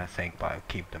about 10, I think, but I'll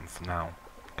keep them for now,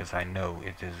 because I know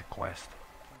it is a quest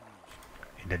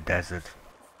in the desert.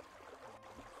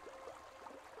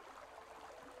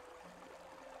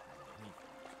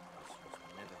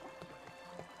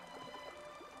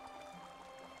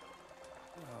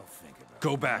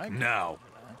 Go back now.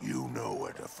 You know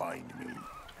where to find me.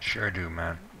 Sure do,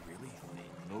 man.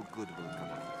 No good will come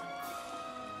of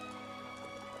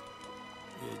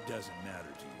it. It doesn't matter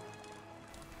to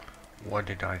you. What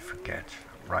did I forget?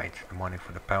 Right, the money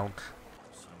for the pelt.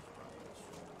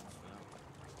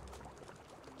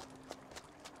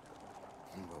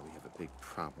 Well, we have a big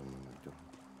problem when we do.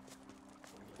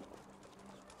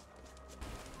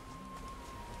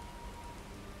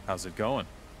 How's it going?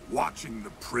 Watching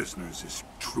the prisoners is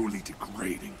truly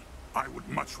degrading. I would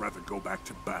much rather go back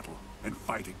to battle and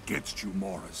fight against you,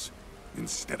 Moras,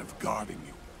 instead of guarding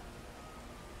you.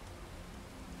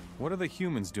 What are the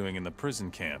humans doing in the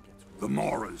prison camp? The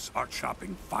Moras are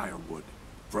chopping firewood.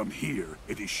 From here,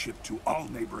 it is shipped to all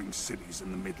neighboring cities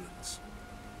in the Midlands.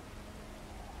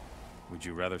 Would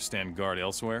you rather stand guard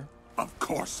elsewhere? Of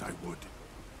course I would,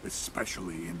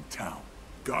 especially in town.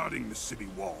 Guarding the city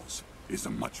walls is a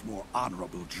much more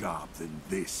honorable job than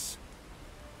this.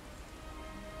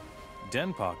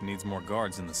 Denpak needs more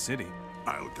guards in the city.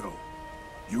 I'll go.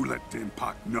 You let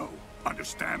Denpak know,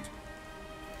 understand?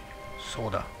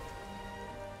 Sorta.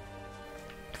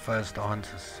 First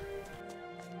answers.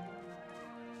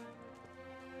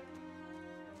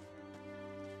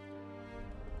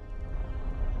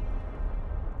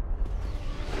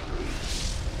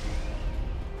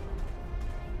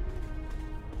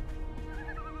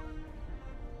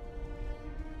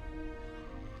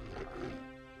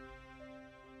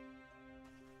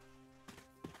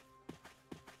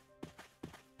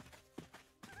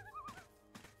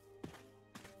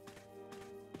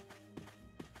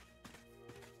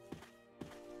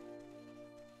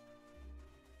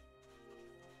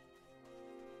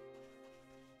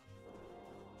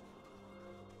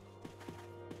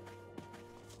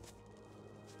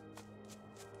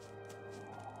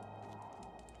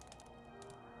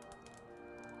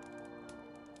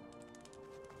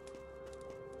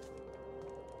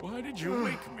 Why did you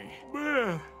wake me?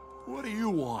 Man, what do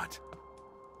you want?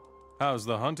 How's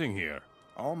the hunting here?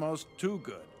 Almost too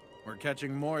good. We're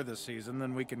catching more this season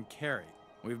than we can carry.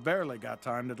 We've barely got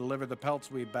time to deliver the pelts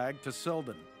we bagged to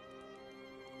Silden.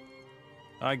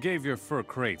 I gave your fur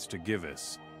crates to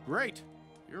Givus. Great.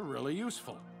 You're really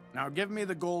useful. Now give me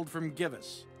the gold from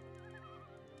Givus.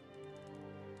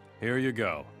 Here you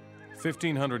go.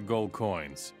 1,500 gold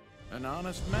coins. An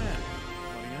honest man.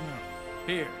 What do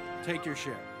you know? Here, take your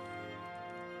share.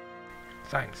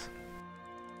 Thanks.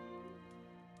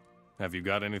 Have you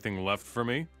got anything left for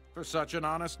me? For such an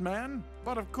honest man?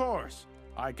 But of course.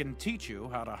 I can teach you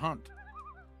how to hunt.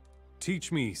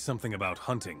 Teach me something about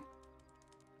hunting.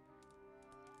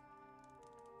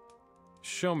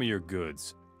 Show me your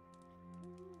goods.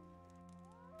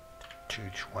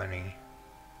 220.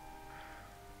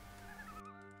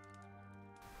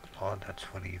 Oh, that's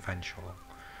for the eventual.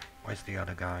 Where's the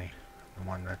other guy? The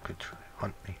one that could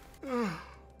hunt me.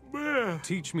 Man,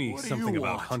 teach me something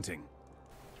about hunting.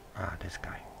 Ah, this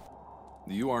guy.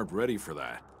 You aren't ready for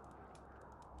that.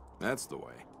 That's the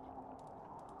way.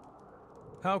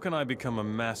 How can I become a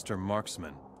master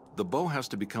marksman? The bow has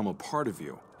to become a part of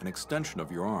you, an extension of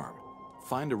your arm.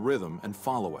 Find a rhythm and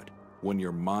follow it. When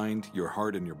your mind, your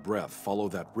heart, and your breath follow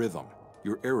that rhythm,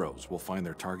 your arrows will find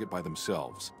their target by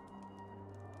themselves.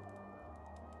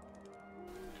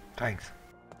 Thanks.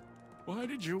 Why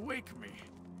did you wake me?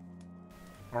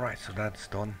 Alright, so that's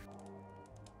done.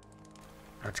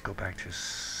 Let's go back to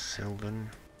Silden.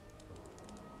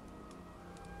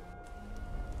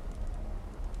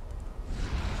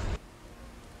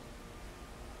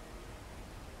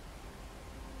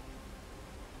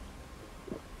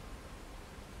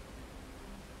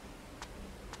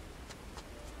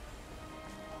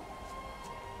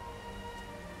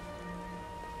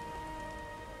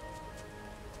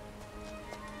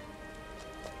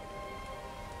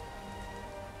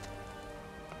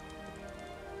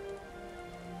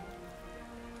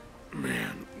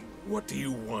 Man, what do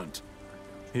you want?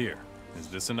 Here, is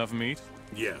this enough meat?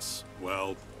 Yes,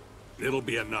 well, it'll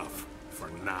be enough for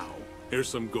now. Here's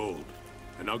some gold,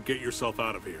 and now get yourself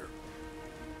out of here.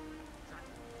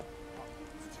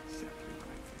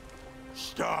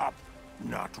 Stop!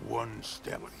 Not one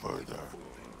step further.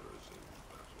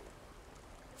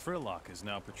 Frillock is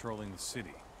now patrolling the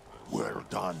city. Well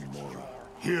done, Mora.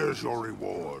 Here's your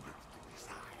reward.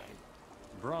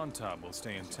 Brontop will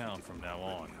stay in town from now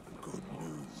on. Good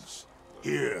news.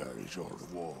 Here is your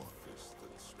reward.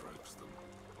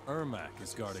 Ermac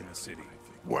is guarding the city.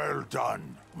 Well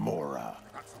done, Mora.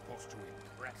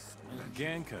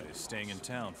 Ganka is staying in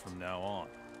town from now on.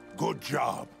 Good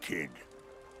job, kid.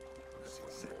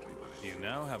 You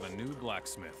now have a new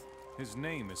blacksmith. His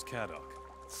name is Kadok.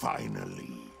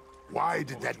 Finally. Why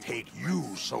did that take you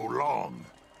so long?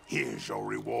 Here's your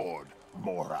reward,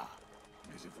 Mora.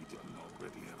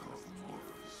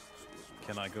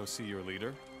 Can I go see your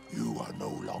leader? You are no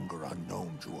longer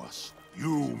unknown to us.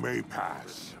 You may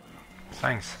pass.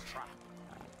 Thanks.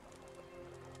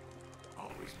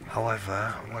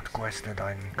 However, what quest did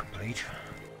I complete?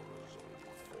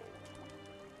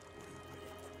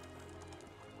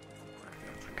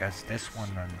 I guess this one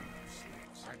then.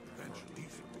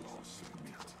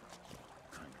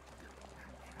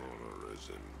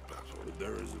 But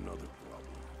there is another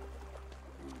problem.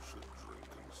 You should drink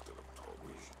instead of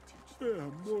talking. Yeah,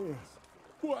 Mora.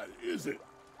 What is it?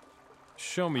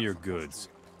 Show me your goods.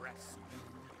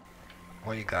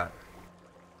 What you got?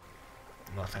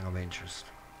 Nothing of interest.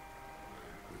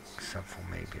 Except for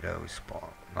maybe those,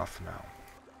 but not for now.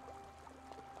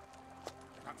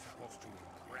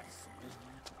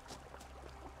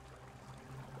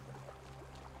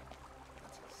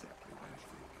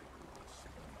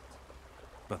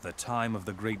 But the time of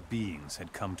the great beings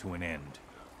had come to an end.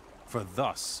 For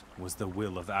thus was the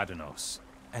will of Adanos.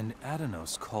 And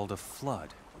Adanos called a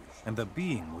flood, and the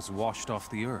being was washed off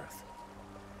the earth.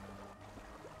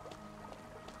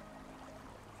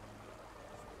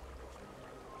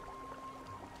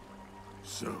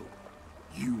 So,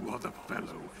 you are the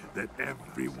fellow that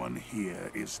everyone here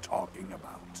is talking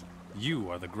about. You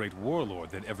are the great warlord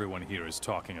that everyone here is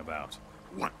talking about.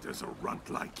 What does a runt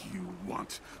like you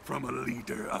want from a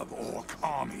leader of orc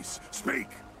armies? Speak!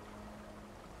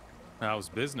 How's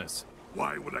business?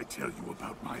 Why would I tell you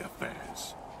about my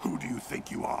affairs? Who do you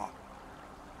think you are?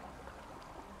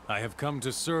 I have come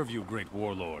to serve you, great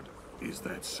warlord. Is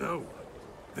that so?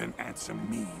 Then answer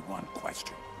me one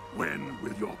question. When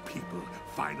will your people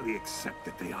finally accept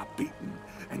that they are beaten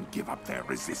and give up their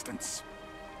resistance?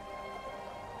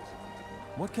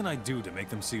 What can I do to make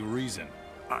them see reason?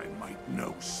 I might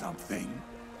know something.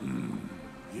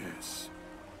 Yes.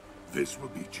 This will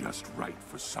be just right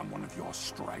for someone of your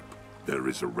stripe. There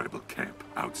is a rebel camp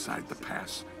outside the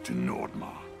pass to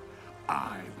Nordmar.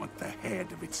 I want the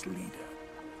head of its leader.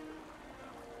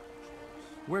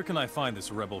 Where can I find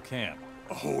this rebel camp?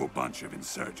 A whole bunch of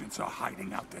insurgents are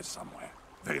hiding out there somewhere.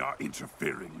 They are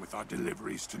interfering with our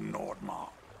deliveries to Nordmar.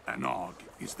 Anog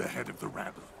is the head of the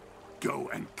rabble. Go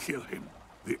and kill him.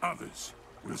 The others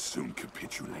will soon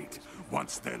capitulate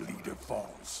once their leader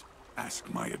falls.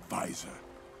 Ask my advisor,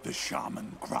 the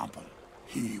shaman Grompel.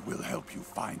 He will help you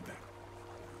find them.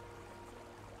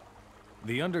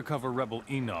 The undercover rebel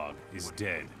Enog is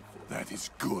dead. That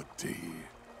is good to hear.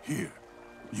 Here,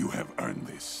 you have earned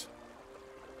this.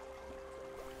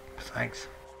 Thanks.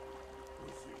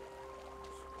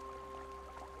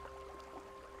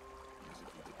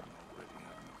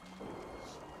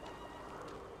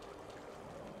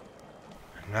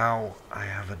 Now I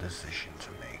have a decision to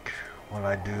make. Will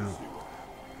I do...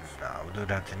 I'll do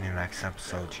that in the next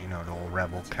episode, you know, the old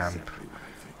rebel camp,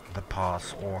 the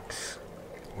pass orcs,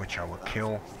 which I will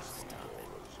kill.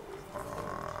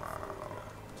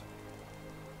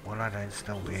 Will I then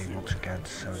still be able to get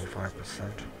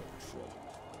 75%?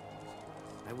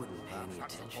 I wouldn't pay any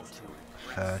attention to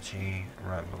it. 30,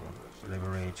 rebel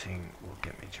liberating will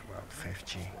get me to about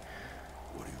 50.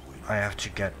 I have to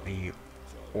get the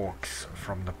orcs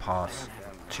from the pass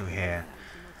to here,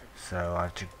 so I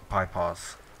have to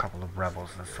bypass a couple of rebels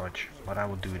and such, but I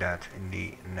will do that in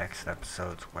the next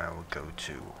episode where I will go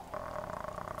to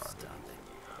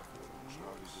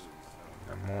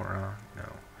Namora, no,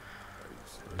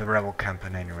 the rebel camp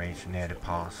in any rate near the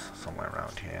pass, somewhere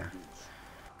around here.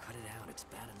 Cut it out, it's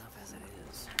bad enough as it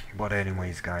is. But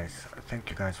anyways guys, thank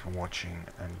you guys for watching,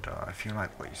 and if you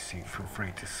like what you see, feel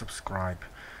free to subscribe,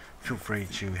 feel free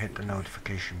to hit the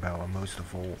notification bell, and most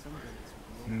of all,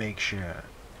 make sure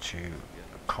to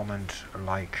comment,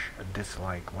 like,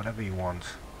 dislike, whatever you want,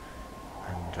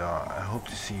 and I hope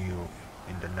to see you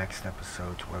in the next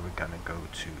episode where we're gonna go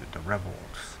to the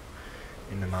rebels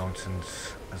in the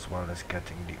mountains, as well as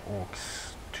getting the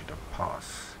orcs to the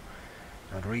pass.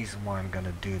 Now the reason why I'm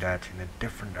gonna do that in a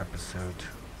different episode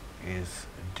is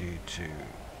due to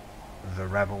the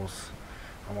rebels.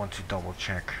 I want to double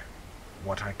check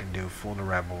what I can do for the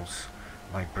rebels,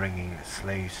 like bringing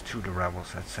slaves to the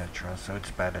rebels, etc. So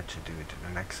it's better to do it in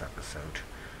the next episode.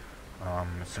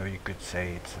 So you could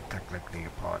say it's technically a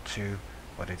part 2,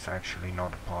 but it's actually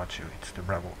not a part 2, it's the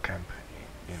rebel camp,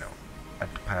 you know,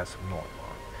 at the pass of Nordmar.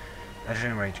 At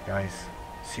any rate guys,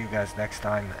 see you guys next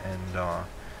time, and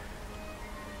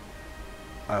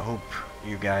I hope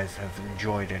you guys have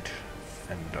enjoyed it,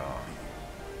 and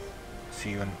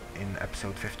see you in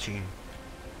episode 15.